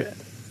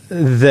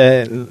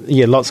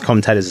of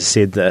commentators have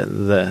said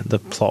that the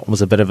plot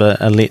was a bit of a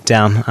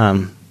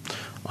letdown.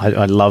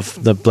 I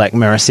love the Black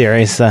Mirror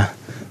series.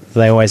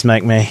 They always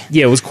make me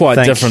it was quite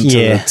think, different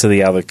to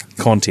the other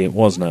content,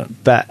 wasn't it?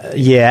 But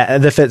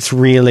if it's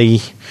really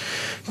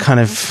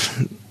kind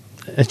of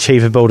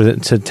achievable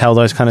to tell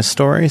those kind of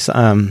stories,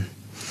 I'm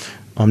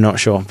not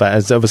sure,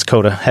 but it was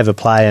cool to have a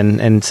play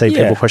and see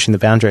people pushing the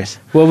boundaries.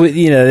 Well,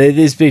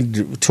 there's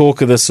been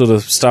talk of this sort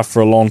of stuff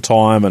for a long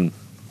time, and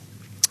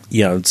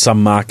in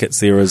some markets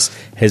there has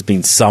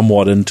been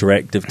somewhat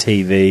interactive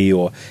TV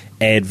or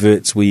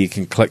adverts where you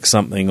can click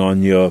something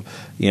on your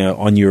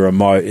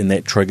remote and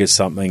that triggers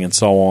something and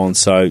so on.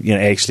 So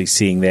actually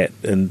seeing that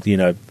and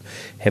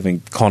having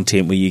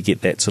content where you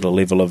get that sort of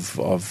level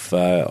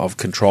of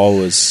control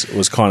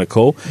was kind of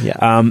cool.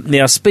 Yeah.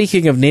 Now,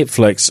 speaking of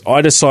Netflix,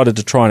 I decided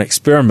to try an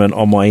experiment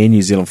on my Air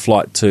New Zealand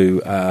flight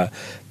to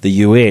the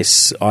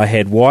US. I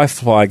had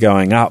Wi-Fi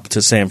going up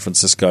to San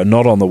Francisco,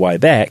 not on the way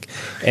back,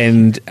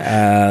 and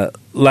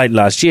late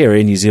last year,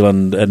 Air New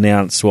Zealand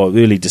announced,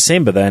 early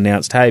December, they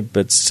announced, hey,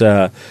 it's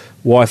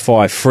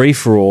Wi-Fi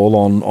free-for-all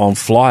on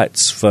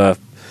flights for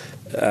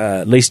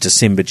at least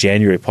December,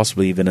 January,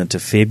 possibly even into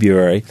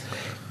February.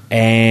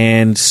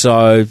 And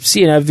so,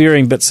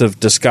 varying bits of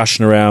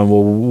discussion around,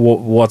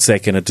 what's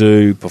that going to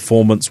do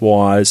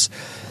performance-wise?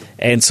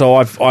 And so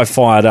I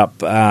fired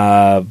up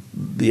a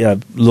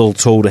little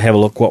tool to have a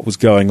look what was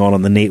going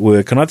on the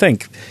network. And I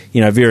think,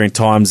 varying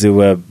times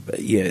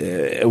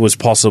it was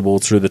possible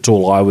through the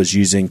tool I was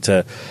using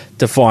to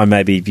find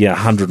maybe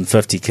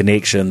 150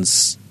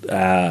 connections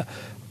to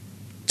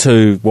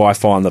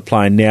Wi-Fi on the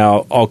plane.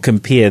 Now, I'll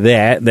compare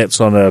that. That's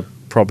on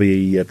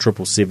probably a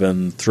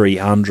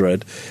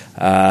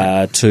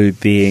 777-300 to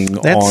being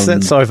on...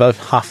 That's over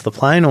half the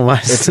plane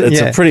almost. It's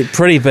a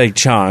pretty big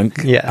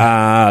chunk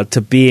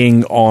to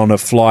being on a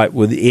flight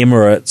with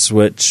Emirates,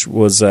 which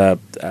was a...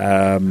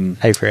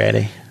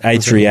 A380.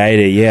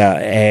 A380,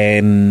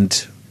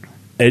 and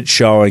it's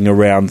showing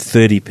around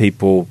 30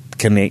 people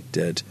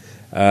connected.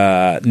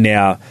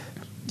 Now,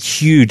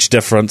 huge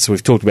difference.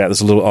 We've talked about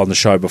this a little on the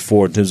show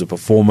before in terms of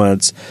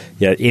performance.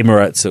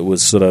 Emirates, it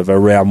was sort of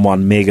around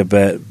 1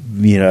 megabit,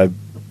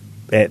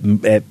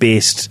 at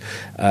best.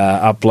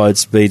 Upload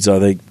speeds, I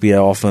think,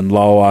 often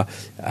lower.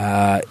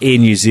 Air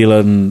New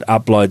Zealand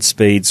upload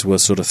speeds were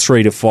sort of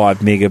 3 to 5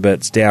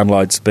 megabits.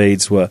 Download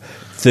speeds were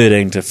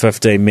 13 to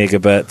 15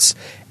 megabits.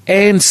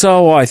 And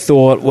so I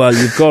thought,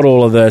 you've got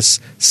all of this.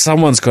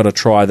 Someone's got to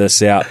try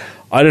this out.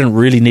 I didn't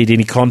really need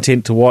any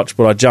content to watch,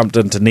 but I jumped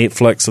into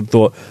Netflix and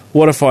thought,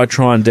 what if I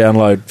try and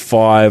download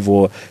 5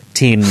 or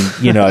 10,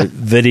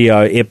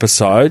 video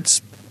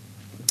episodes?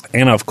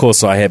 And, of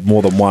course, I had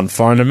more than one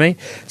phone in me.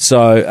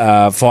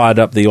 So fired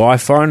up the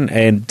iPhone,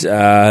 and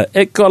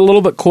it got a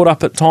little bit caught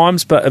up at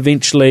times, but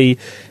eventually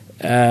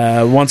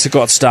once it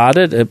got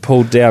started, it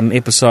pulled down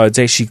episodes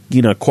actually,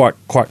 quite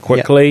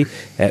quickly.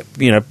 At,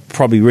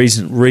 probably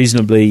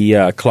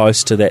reasonably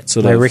close to that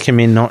sort of. They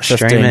recommend not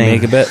 15 streaming.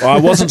 megabit. I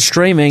wasn't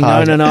streaming. No.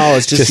 I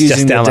was just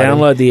using to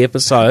download the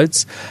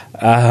episodes.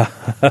 And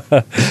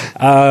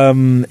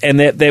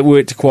that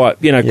worked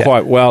quite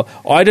well.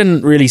 I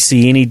didn't really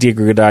see any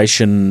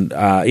degradation,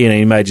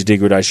 any major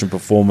degradation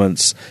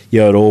performance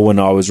at all when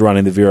I was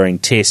running the varying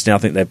tests. Now I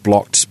think they've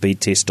blocked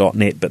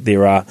speedtest.net, but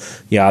there are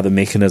other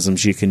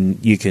mechanisms you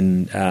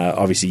can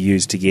obviously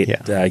use to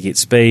get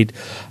speed.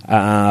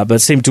 But it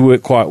seemed to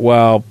work quite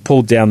well.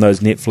 Pulled down those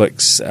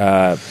Netflix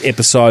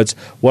episodes.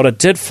 What I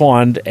did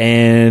find,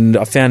 and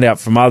I found out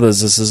from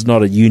others, this is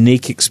not a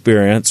unique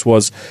experience,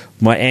 was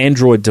my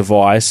Android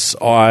device,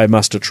 I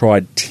must have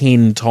tried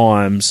 10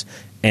 times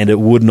and it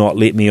would not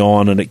let me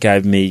on, and it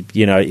gave me,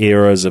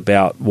 errors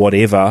about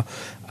whatever.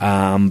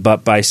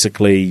 But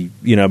basically,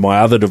 my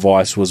other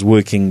device was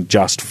working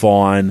just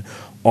fine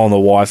on the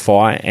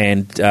Wi-Fi,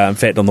 and in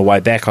fact, on the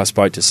way back, I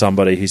spoke to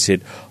somebody who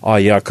said, "Oh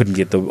yeah, I couldn't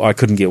get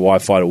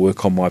Wi-Fi to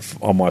work on my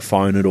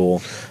phone at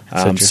all."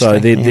 So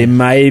there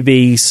may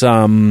be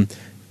some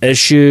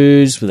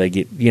issues where they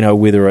get,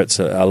 whether it's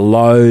a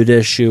load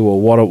issue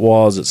or what it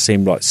was. It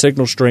seemed like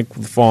signal strength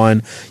was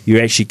fine.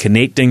 You're actually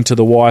connecting to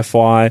the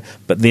Wi-Fi,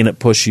 but then it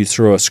pushed you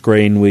through a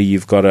screen where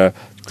you've got to,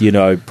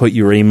 put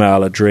your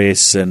email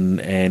address and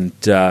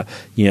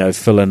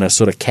fill in a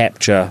sort of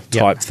captcha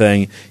type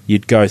thing.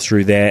 You'd go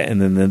through that,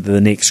 and then the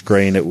next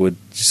screen it would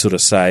sort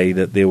of say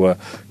that there were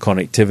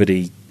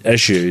connectivity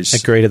issues.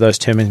 Agree to those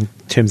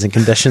terms and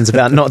conditions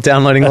about not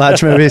downloading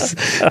large movies.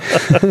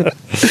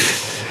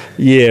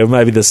 Yeah,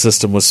 maybe the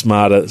system was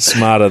smarter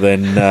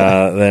than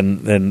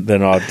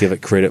I'd give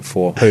it credit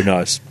for. Who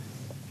knows?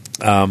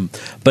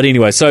 But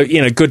anyway, so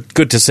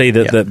good to see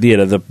that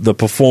the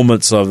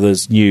performance of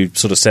this new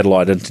sort of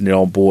satellite internet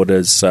on board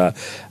is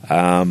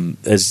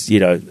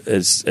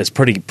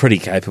pretty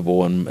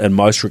capable in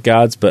most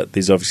regards. But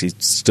there's obviously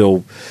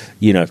still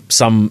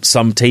some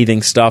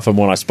teething stuff. And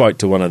when I spoke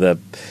to one of the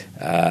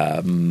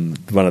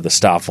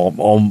staff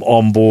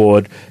on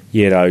board,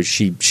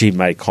 she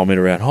made a comment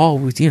around,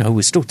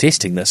 we're still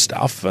testing this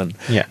stuff and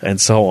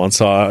so on.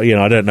 So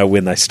I don't know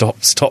when they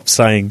stop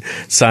saying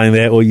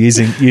that or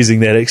using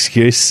that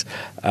excuse.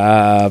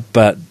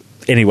 But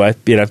anyway,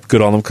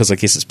 good on them, because I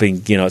guess it's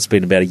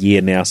been about a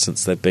year now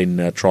since they've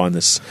been trying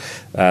this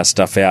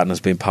stuff out, and it's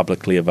been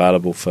publicly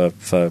available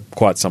for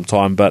quite some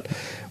time. But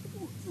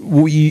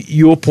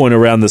your point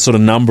around the sort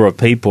of number of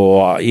people,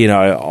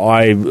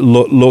 I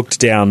looked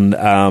down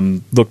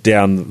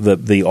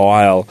the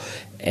aisle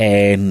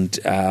and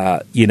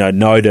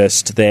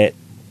noticed that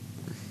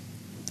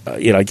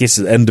I guess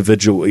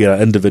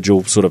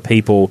individual sort of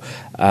people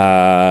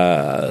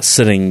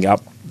sitting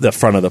up the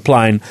front of the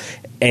plane,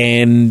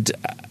 and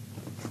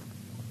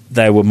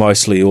they were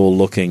mostly all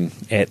looking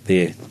at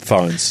their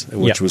phones,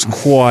 which was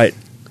quite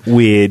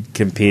weird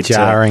compared to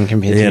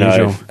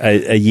usual.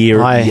 A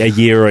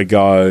year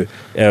ago.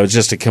 It was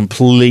just a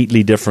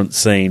completely different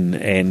scene,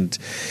 and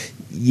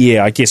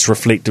I guess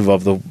reflective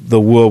of the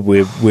world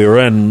we're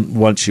in.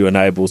 Once you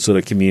enable sort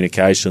of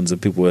communications,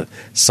 and people were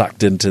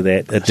sucked into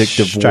that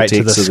addictive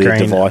vortex of their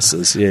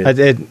devices.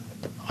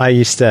 I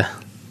used to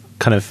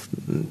kind of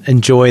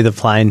enjoy the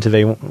plane to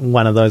be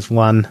one of those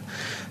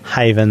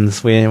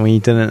havens where we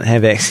didn't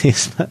have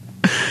access, but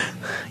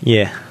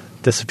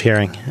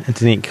disappearing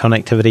internet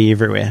connectivity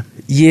everywhere.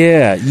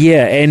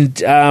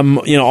 And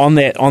on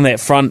that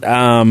front,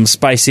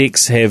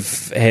 SpaceX have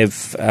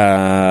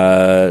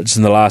just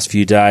in the last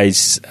few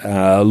days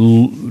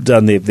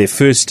done their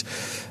first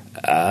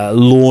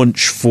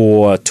launch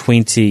for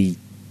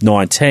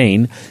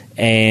 2019,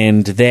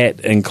 and that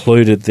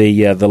included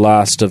the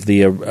last of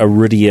the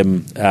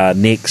Iridium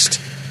Next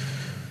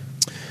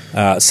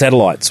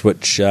satellites,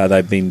 which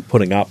they've been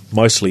putting up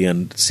mostly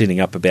and setting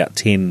up about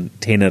 10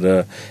 at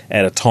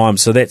a time.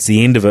 So that's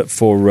the end of it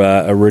for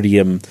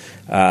Iridium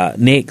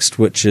Next,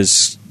 which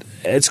is,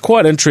 it's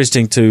quite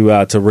interesting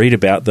to read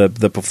about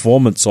the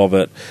performance of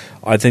it.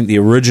 I think the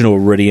original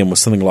Iridium was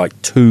something like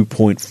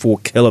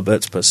 2.4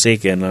 kilobits per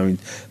second. I mean,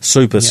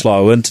 super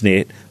slow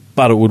internet,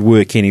 but it would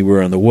work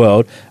anywhere in the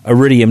world.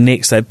 Iridium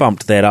Next, they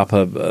bumped that up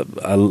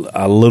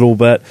a little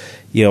bit.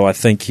 I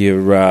think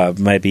you're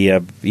maybe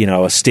a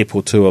step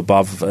or two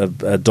above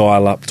a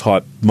dial-up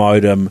type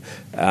modem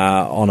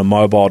on a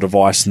mobile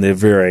device, and there are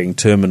varying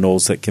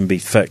terminals that can be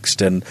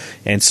fixed and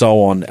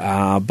so on.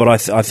 But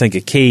I think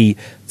a key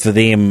for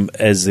them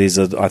is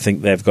I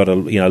think they've got a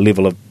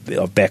level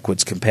of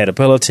backwards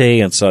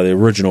compatibility, and so the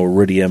original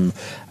Iridium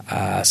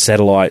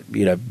satellite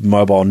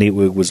mobile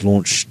network was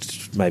launched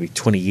maybe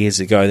 20 years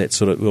ago, that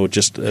sort of, or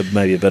just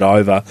maybe a bit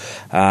over,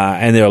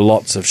 and there are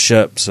lots of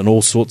ships and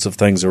all sorts of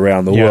things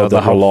around the world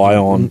that rely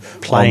on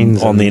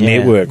planes on their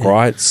network,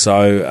 right?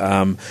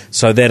 So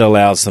that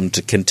allows them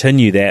to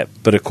continue that,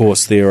 but of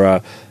course there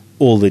are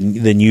all the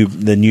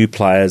new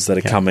players that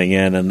are coming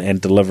in and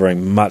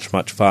delivering much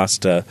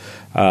faster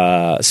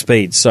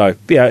speeds. So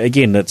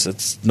again,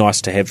 it's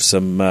nice to have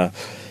some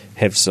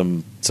have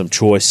some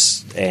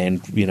choice,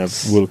 and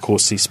we'll of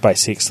course see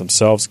SpaceX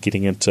themselves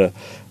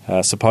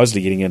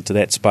supposedly getting into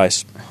that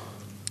space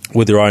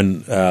with their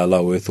own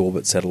low Earth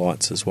orbit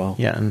satellites as well.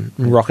 Yeah, and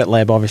Rocket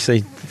Lab obviously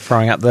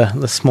throwing up the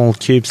small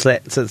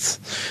CubeSats.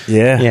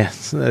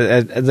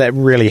 That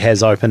really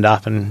has opened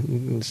up,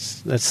 and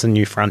it's a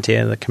new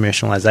frontier, the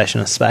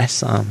commercialisation of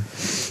space.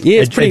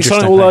 It's pretty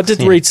exciting. Although I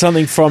did read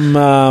something from,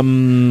 I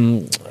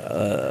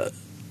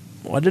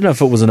don't know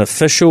if it was an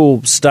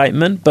official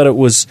statement, but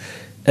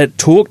it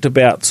talked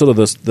about sort of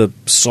the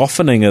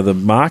softening of the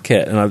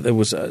market, and it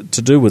was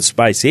to do with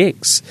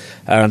SpaceX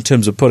in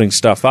terms of putting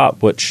stuff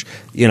up, which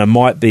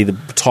might be the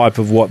type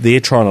of what they're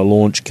trying to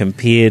launch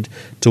compared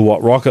to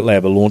what Rocket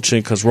Lab are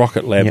launching, because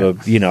Rocket Lab are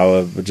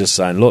just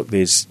saying, look,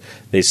 there's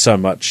so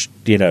much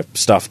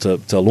stuff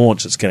to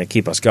launch, it's going to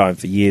keep us going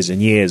for years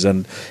and years,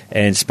 and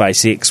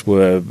SpaceX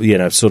were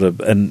sort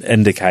of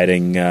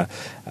indicating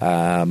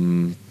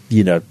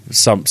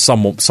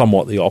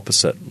somewhat the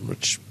opposite,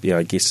 which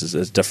I guess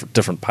is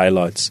different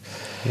payloads.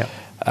 Yeah.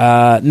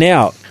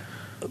 Now,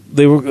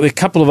 there were a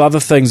couple of other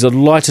things I'd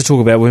like to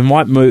talk about. We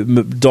might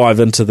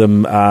dive into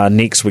them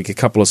next week. A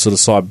couple of sort of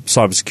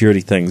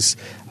cybersecurity things,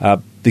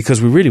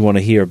 because we really want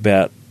to hear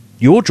about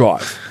your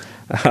drive.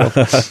 We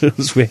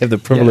have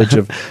the privilege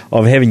of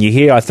having you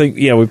here. I think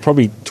we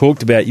probably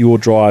talked about your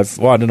drive.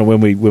 Well, I don't know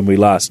when we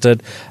last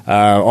did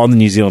on the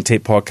New Zealand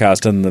Tech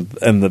Podcast in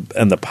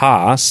the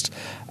past.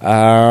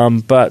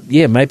 But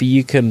maybe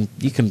you can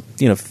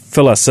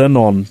fill us in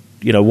on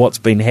what's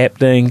been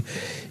happening.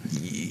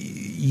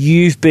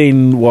 You've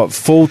been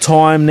full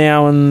time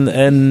now in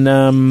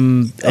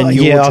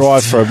your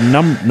drive for a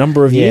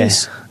number of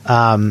years.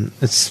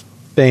 It's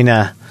been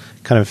a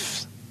kind of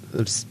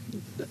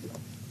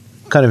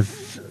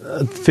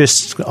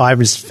first I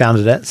was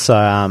founded it.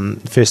 So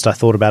first I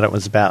thought about it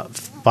was about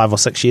 5 or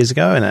 6 years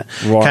ago, and it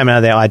came out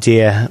of that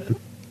idea.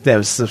 That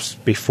was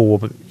before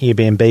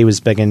Airbnb was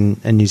big in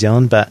New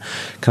Zealand, but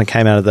kind of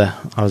came out of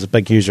I was a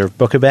big user of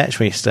BookerBatch.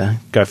 We used to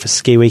go for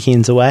ski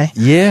weekends away.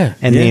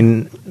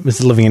 Then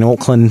was living in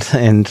Auckland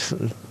and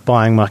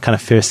buying my kind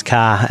of first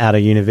car out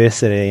of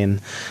university, and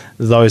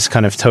those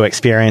kind of two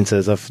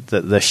experiences of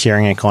the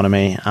sharing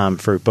economy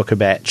through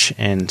BookerBatch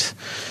and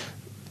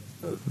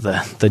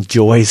the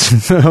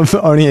joys of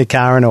owning a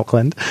car in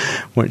Auckland,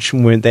 which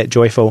weren't that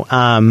joyful.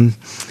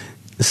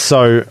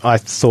 So I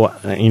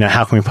thought,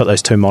 how can we put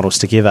those two models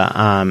together?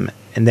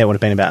 And that would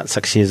have been about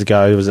 6 years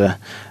ago. It was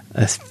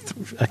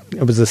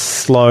a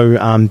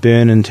slow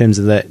burn in terms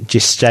of the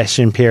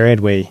gestation period.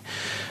 We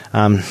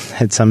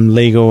had some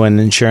legal and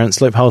insurance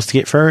loopholes to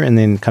get through, and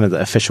then kind of the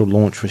official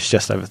launch was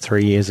just over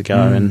 3 years ago,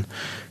 and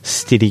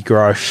steady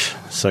growth.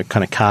 So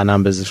kind of car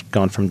numbers have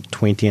gone from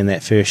 20 in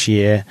that first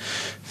year,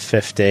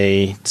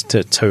 50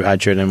 to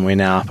 200, and we're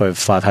now up over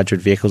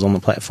 500 vehicles on the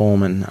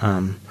platform,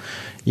 and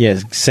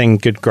seeing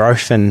good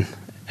growth and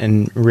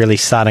really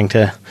starting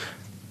to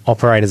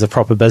operate as a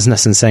proper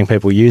business and seeing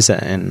people use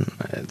it, and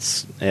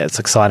it's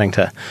exciting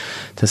to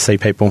see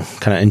people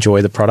kind of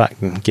enjoy the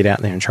product and get out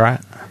there and try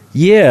it.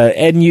 Yeah,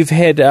 and you've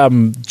had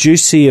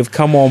Juicy have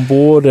come on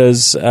board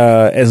as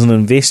an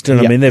investor.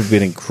 I mean, they've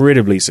been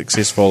incredibly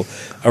successful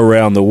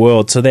around the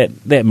world, so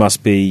that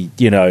must be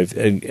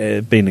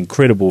been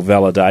incredible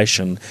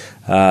validation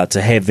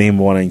to have them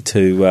wanting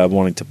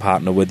to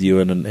partner with you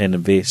and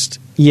invest.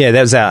 Yeah,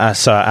 that was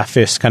our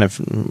first kind of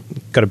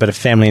got a bit of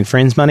family and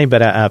friends money,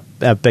 but our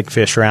big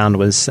first round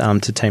was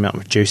to team up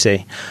with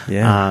Juicy.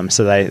 Yeah.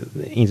 So they've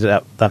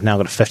now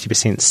got a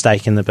 50%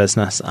 stake in the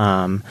business.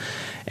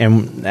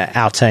 And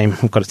our team,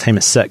 we've got a team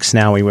of 6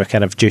 now. We work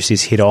out of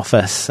Juicy's head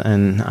office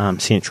in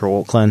central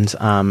Auckland.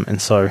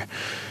 And so,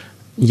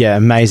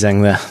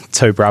 amazing. The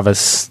two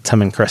brothers,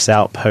 Tim and Chris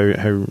Alp,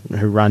 who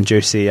run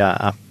Juicy,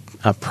 are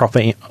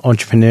proper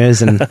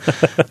entrepreneurs, and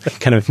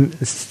kind of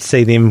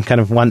see them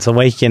kind of once a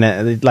week.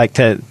 And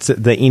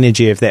the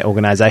energy of that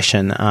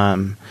organisation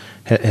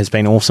has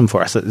been awesome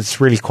for us.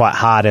 It's really quite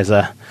hard as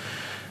a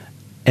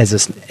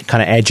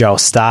kind of agile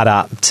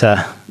startup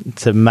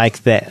to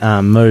make that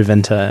move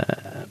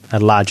into a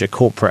larger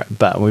corporate,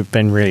 but we've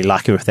been really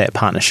lucky with that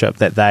partnership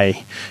that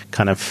they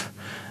kind of,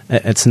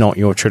 it's not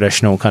your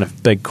traditional kind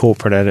of big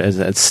corporate,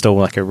 it's still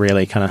like a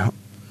really kind of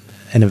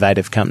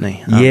innovative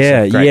company.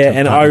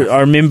 And I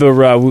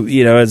remember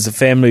as a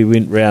family we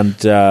went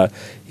around a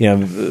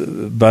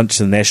bunch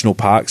of national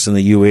parks in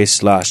the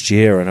US last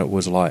year, and it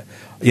was like,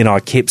 I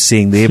kept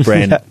seeing their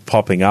brand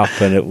popping up,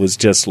 and it was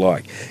just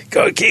like,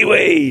 go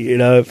Kiwi!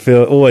 It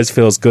always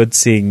feels good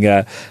seeing,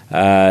 New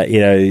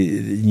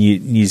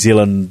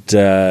Zealand,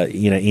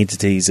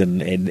 entities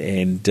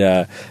and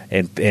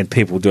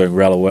people doing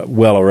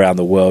well around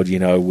the world.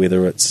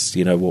 Whether it's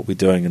what we're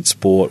doing in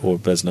sport or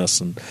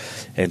business and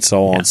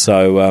so on.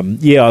 So I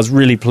was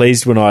really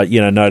pleased when I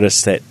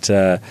noticed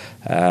that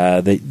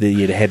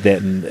you'd had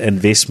that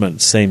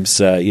investment.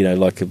 Seems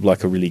like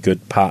a really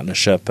good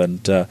partnership, and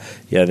there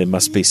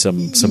must be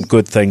some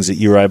good things that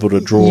you're able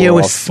to draw. Yeah,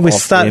 we're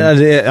starting.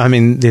 I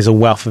mean, there's a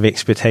wealth of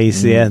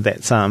expertise there.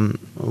 That's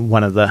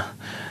one of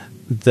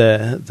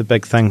the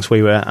big things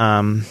we were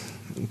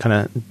kind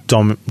of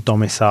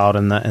domiciled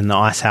in the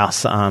ice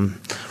house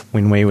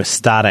when we were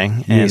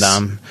starting, Yes.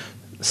 and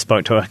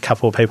spoke to a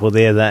couple of people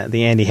there,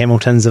 the Andy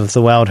Hamiltons of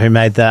the world, who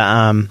made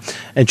the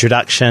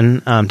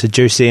introduction to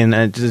Juicy, and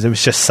it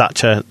was just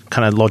such a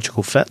kind of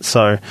logical fit.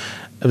 So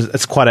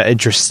it's quite an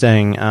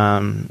interesting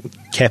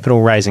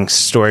capital raising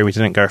story. We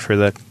didn't go through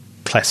the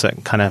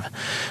classic kind of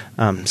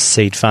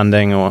seed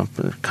funding or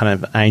kind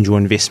of angel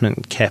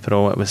investment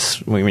capital.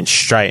 We went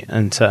straight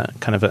into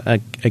kind of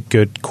a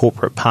good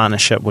corporate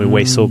partnership where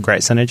we saw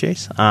great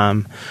synergies.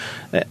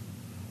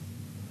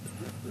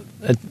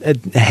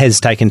 It has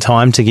taken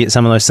time to get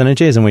some of those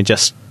synergies, and we're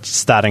just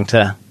starting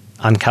to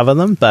uncover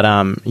them. But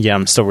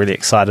I'm still really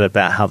excited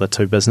about how the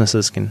two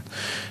businesses can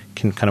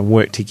kind of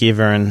work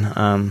together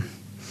and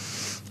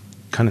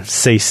kind of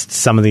see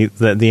some of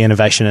the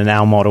innovation in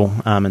our model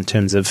in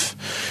terms of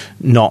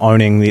not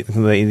owning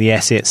the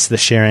assets, the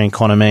sharing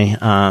economy,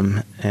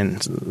 and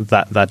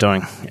that they're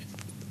doing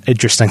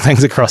interesting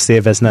things across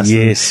their business.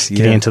 Yes,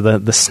 getting into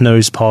the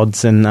snooze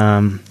pods and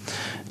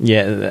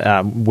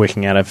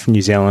working out of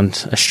New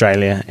Zealand,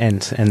 Australia,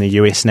 and the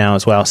US now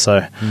as well.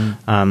 So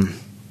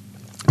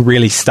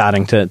really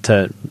starting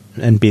to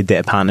embed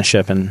that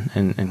partnership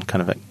and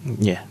kind of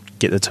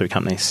get the two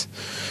companies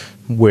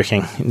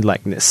working.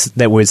 Like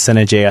that word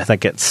synergy, I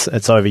think it's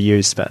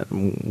overused, but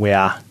we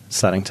are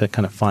starting to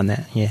kind of find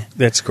that. Yeah,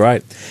 that's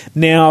great.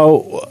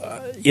 Now,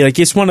 I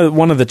guess one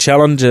of the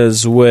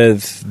challenges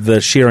with the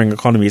sharing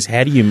economy is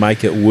how do you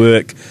make it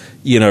work,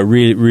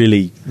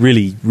 really,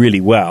 really,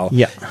 really well.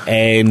 Yeah.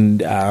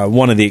 And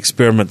one of the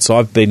experiments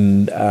I've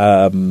been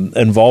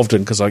involved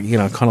in, because I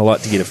kind of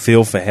like to get a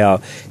feel for how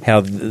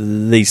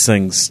these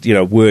things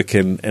work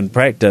in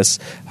practice,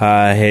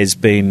 has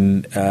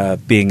been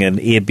being an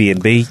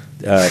Airbnb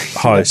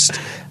host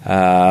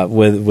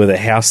with a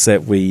house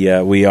that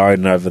we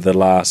own over the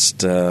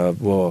last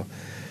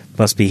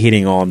must be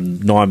heading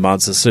on 9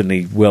 months, or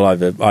certainly well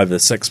over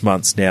 6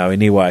 months now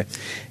anyway.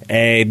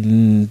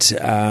 And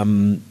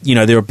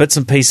there are bits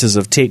and pieces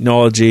of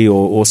technology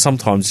or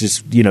sometimes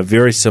just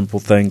very simple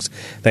things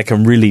that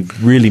can really,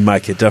 really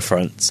make a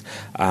difference.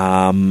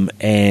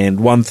 And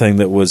one thing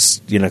that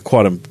was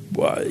quite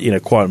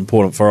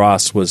important for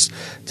us was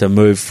to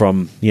move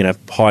from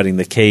hiding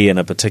the key in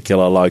a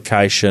particular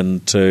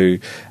location to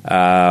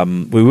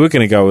we were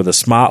going to go with a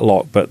smart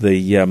lock, but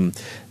the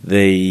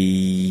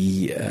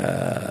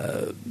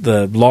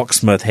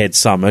locksmith had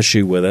some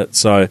issue with it,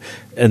 so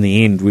in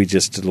the end we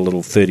just did a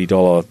little $30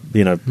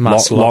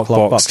 lock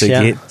box to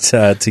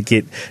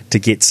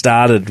get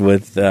started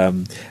with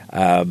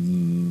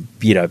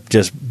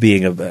just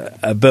being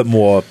a bit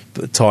more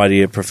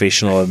tidy and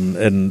professional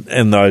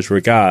in those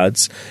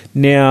regards.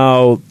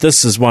 Now,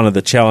 this is one of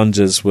the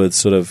challenges with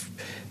sort of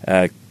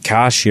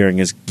car sharing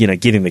is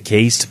getting the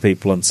keys to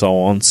people and so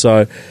on.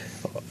 So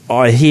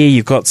I hear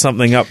you've got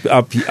something up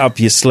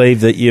your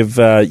sleeve that you've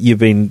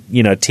been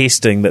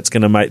testing that's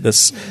going to make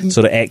this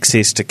sort of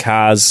access to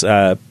cars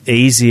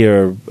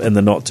easier in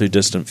the not too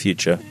distant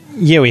future.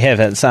 Yeah, we have.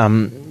 It's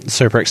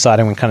super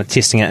exciting. We're kind of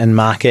testing it in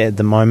market at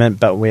the moment,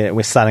 but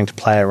we're starting to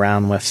play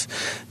around with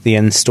the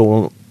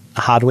install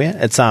hardware.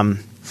 It's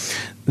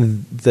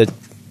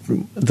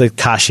the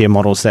car share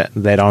models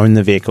that own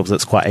the vehicles,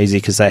 it's quite easy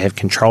because they have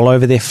control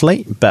over their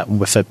fleet. But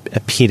with a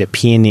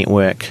peer-to-peer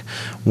network,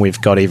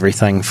 we've got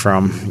everything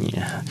from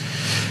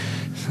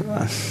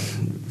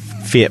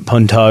Fiat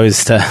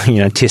Puntos to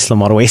Tesla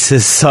Model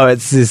S's. So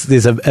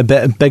there's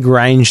a big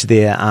range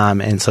there,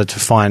 and so to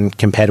find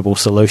compatible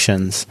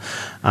solutions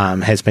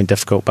has been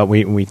difficult. But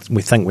we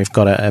think we've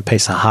got a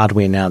piece of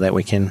hardware now that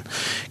we can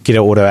get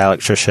an auto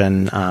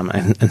electrician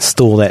and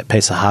install that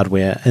piece of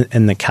hardware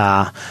in the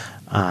car.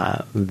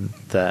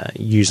 The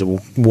user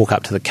will walk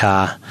up to the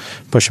car,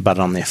 push a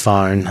button on their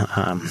phone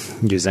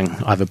using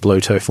either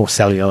Bluetooth or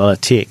cellular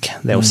tech.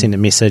 They will send a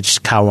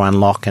message, car will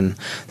unlock, and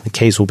the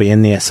keys will be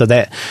in there. So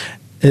that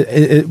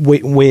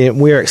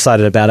we're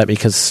excited about it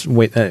because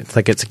we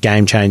think it's a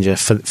game changer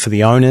for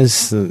the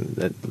owners.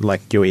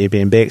 Like your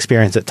Airbnb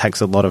experience, it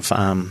takes a lot of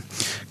kind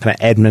of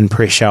admin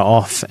pressure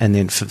off, and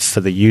then for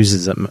the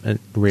users,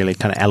 it really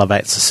kind of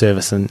elevates the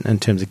service in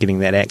terms of getting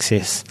that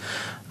access.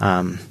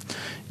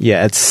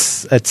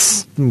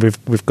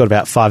 We've got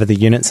about 5 of the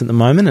units at the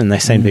moment, and they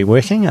seem to be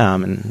working.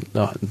 And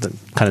the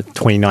kind of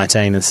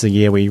 2019 is the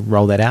year we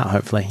roll that out,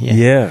 hopefully.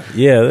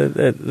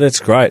 That's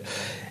great.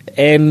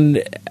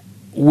 And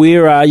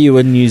where are you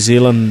in New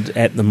Zealand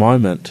at the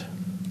moment?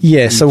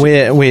 Yeah, so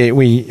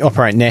we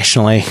operate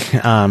nationally.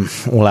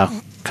 All our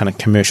kind of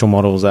commercial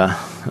models are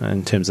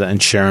in terms of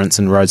insurance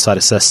and roadside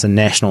assist and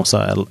national,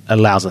 so it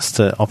allows us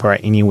to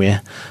operate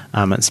anywhere.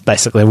 It's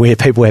basically where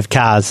people have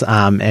cars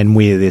and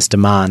where there's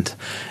demand,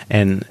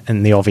 and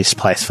the obvious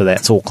place for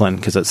that's Auckland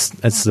because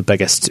it's the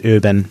biggest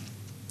urban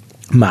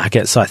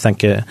market. So I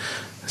think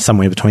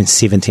somewhere between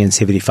 70 and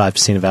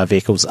 75% of our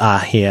vehicles are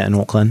here in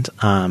Auckland.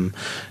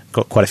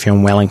 Got quite a few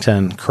in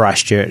Wellington,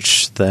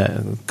 Christchurch,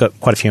 got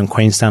quite a few in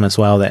Queenstown as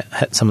well that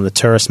hit some of the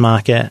tourist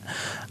market.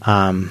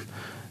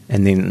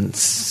 And then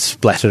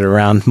splattered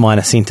around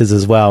minor centres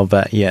as well.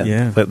 But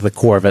the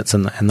core of it's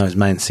in those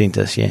main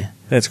centres, yeah.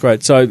 That's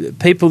great. So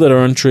people that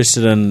are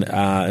interested in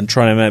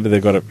trying, maybe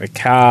they've got a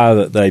car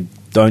that they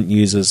don't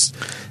use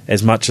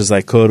as much as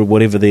they could, or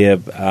whatever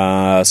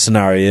their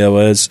scenario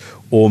is,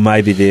 or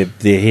maybe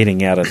they're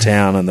heading out of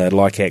town and they'd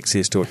like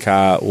access to a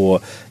car,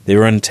 or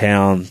they're in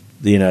town,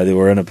 they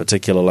were in a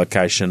particular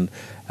location,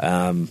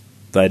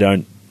 they're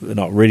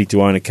not ready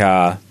to own a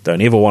car,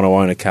 don't ever want to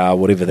own a car,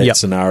 whatever that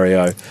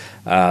scenario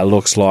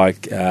looks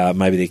like.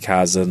 Maybe their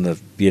car's in the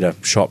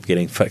shop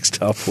getting fixed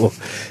up, or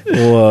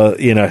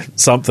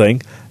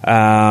something.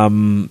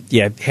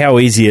 How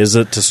easy is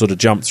it to sort of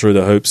jump through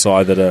the hoops,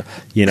 either to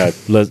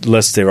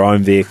list their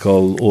own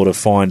vehicle or to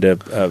find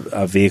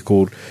a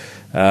vehicle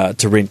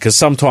to rent? Because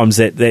sometimes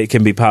that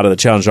can be part of the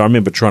challenge. I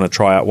remember trying to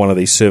try out one of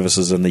these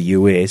services in the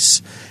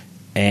US,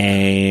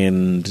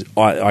 and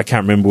I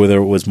can't remember whether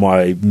it was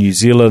my New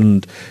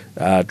Zealand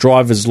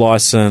driver's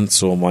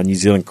license or my New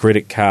Zealand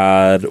credit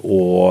card,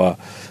 or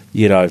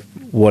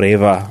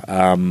whatever.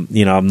 I'm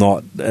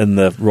not in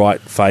the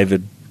right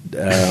favoured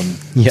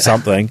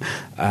something.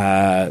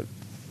 I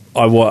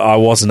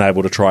wasn't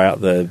able to try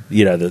out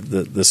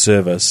the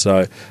service.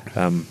 So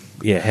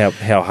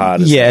how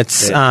hard is it?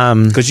 It's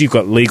because you've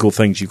got legal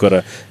things you've got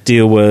to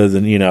deal with,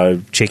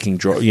 and checking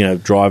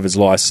driver's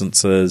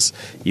licenses,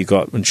 you've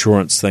got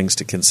insurance things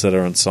to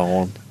consider, and so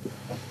on.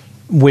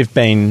 We've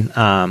been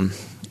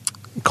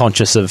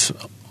conscious of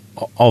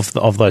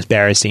those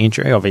barriers to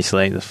entry.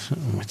 Obviously,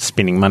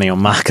 spending money on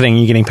marketing,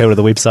 you're getting people to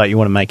the website, you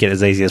want to make it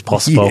as easy as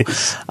possible.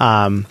 Yes.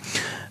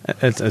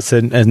 It's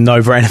a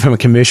no-brainer from a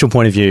commercial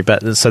point of view,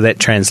 but so that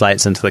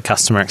translates into the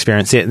customer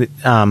experience.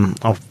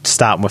 I'll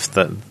start with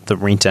the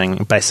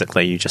renting.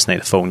 Basically, you just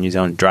need a full New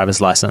Zealand driver's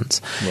license,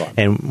 right,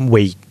 and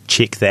we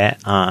check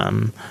that.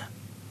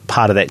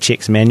 Part of that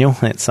check's manual.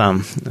 That's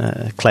a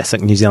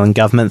classic New Zealand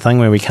government thing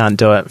where we can't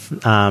do it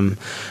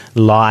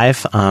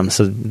live.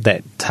 So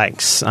that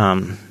takes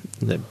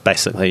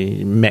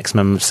basically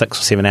maximum 6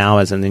 or 7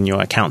 hours, and then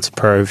your account's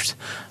approved.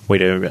 We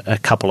do a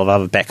couple of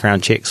other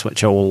background checks,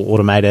 which are all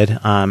automated,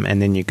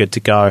 and then you're good to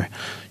go.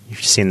 You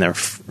send the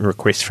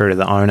request through to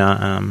the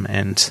owner,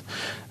 and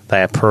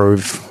they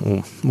approve.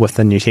 With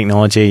the new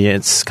technology,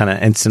 it's kind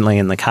of instantly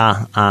in the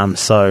car.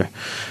 So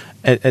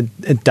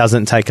it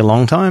doesn't take a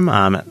long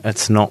time.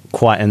 It's not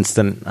quite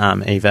instant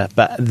either.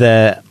 But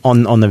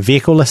on the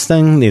vehicle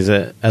listing, there's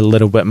a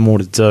little bit more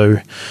to do.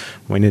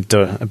 We need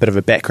to do a bit of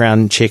a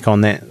background check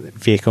on that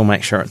vehicle,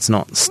 make sure it's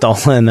not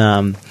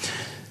stolen.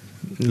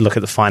 Look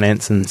at the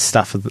finance and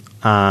stuff,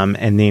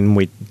 and then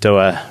we do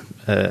a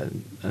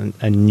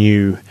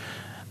new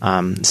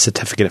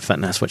certificate of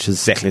fitness, which is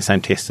exactly the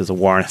same test as a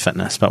warrant of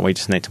fitness, but we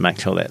just need to make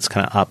sure that's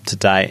kind of up to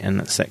date, and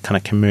it's that kind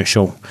of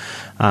commercial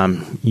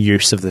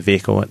use of the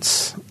vehicle.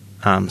 It's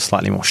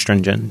slightly more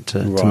stringent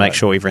to make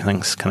sure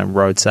everything's kind of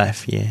road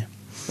safe. Yeah.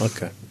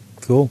 Okay.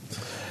 Cool.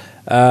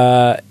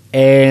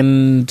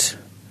 And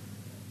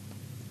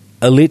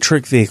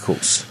electric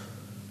vehicles.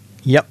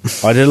 Yep.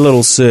 I did a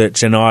little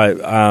search, and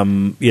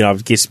I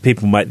guess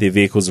people make their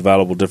vehicles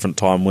available different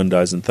time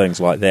windows and things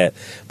like that.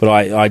 But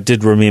I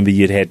did remember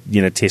you'd had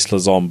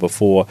Teslas on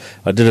before.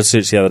 I did a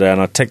search the other day, and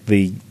I ticked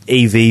the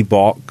EV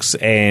box,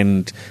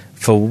 and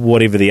for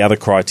whatever the other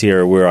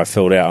criteria were, I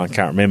filled out. I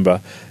can't remember.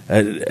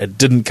 It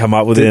didn't come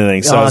up with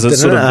anything. So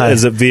is it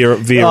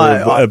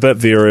a bit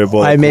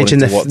variable? I imagine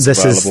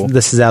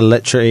this is our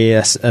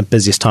literally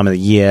busiest time of the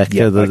year,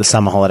 the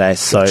summer holidays.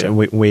 So gotcha.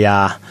 we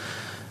are.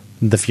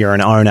 If you're an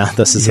owner,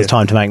 this is the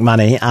time to make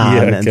money.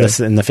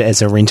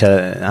 As a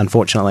renter,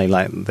 unfortunately,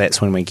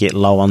 that's when we get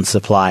low on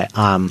supply.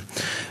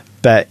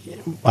 But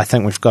I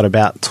think we've got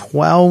about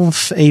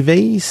 12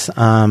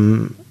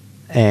 EVs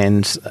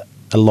and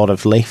a lot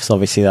of Leafs.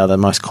 Obviously, they're the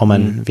most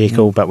common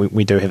vehicle, but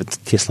we do have a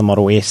Tesla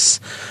Model S.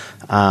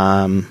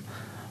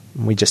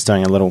 We're just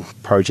doing a little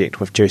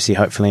project with Juicy,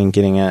 hopefully, and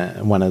getting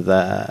one of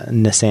the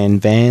Nissan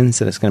vans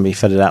that is going to be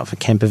fitted out for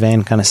camper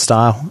van kind of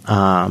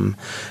style.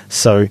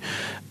 So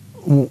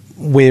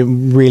we're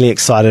really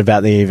excited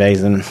about the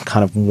EVs and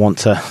kind of want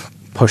to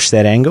push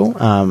that angle.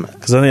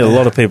 Because I think a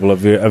lot of people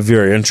are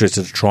very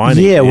interested in trying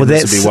it. Yeah, well,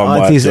 that's be one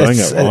way of doing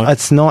it, right?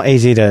 It's not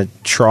easy to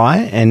try,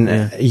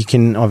 and you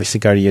can obviously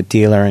go to your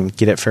dealer and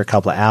get it for a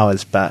couple of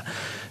hours, but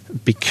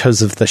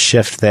because of the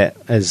shift that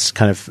is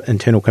kind of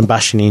internal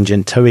combustion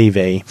engine to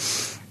EV,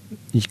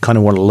 you kind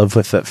of want to live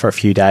with it for a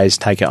few days,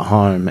 take it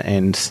home,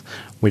 and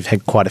we've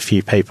had quite a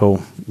few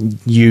people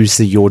use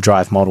the Your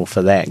Drive model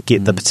for that.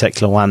 Get the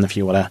particular one if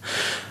you want to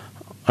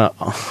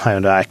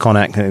Hyundai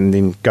Iconic, and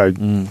then go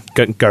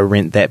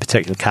rent that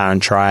particular car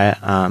and try it.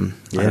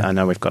 I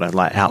know we've got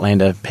a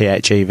Outlander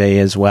PHEV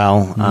as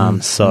well.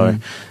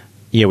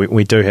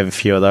 We do have a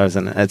few of those,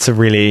 and it's a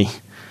really.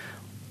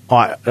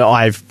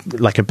 I've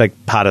a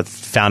big part of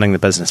founding the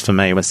business for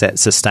me was that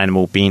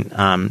sustainable bent,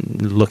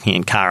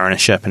 looking at car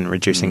ownership and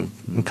reducing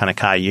kind of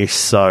car use.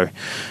 So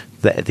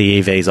the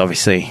EV is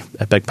obviously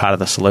a big part of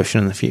the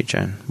solution in the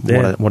future,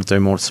 and want to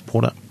do more to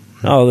support it.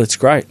 Oh, that's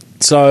great.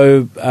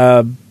 So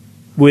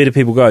where do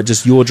people go?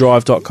 Just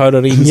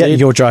yourdrive.co.nz? Yeah,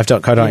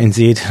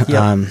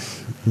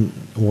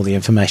 yourdrive.co.nz. all the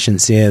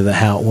information's there,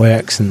 how it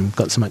works, and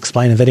got some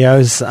explainer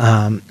videos.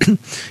 You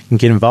can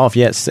get involved.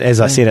 Yes,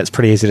 as I said, it's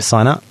pretty easy to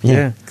sign up.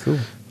 Yeah, cool.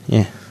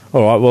 Yeah.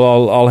 All right.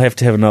 Well, I'll have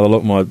to have another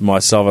look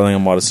myself. I think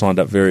I might have signed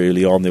up very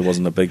early on. There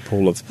wasn't a big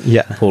pool of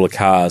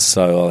cars,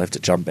 so I'll have to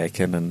jump back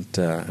in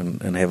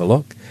and have a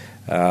look.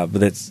 But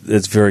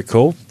that's very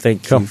cool.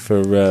 Thank you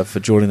for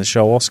joining the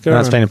show, Oscar. No,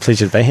 it's been a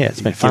pleasure to be here. It's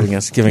been fun.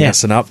 Giving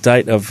us an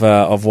update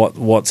of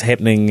what's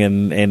happening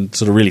and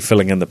sort of really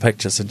filling in the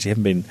picture, since you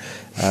haven't been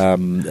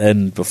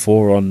in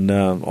before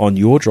on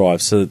your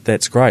drive. So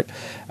that's great.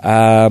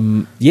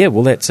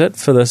 Well, that's it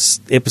for this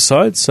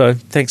episode. So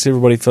thanks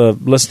everybody for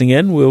listening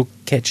in. We'll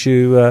catch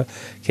you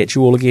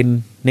all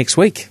again next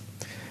week.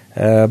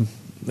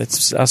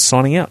 That's us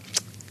signing out.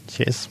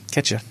 Cheers.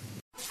 Catch you.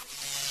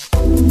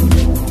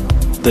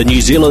 The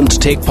New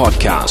Zealand Tech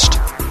Podcast,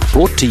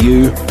 brought to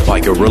you by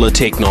Gorilla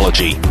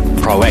Technology,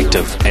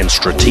 proactive and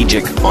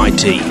strategic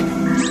IT.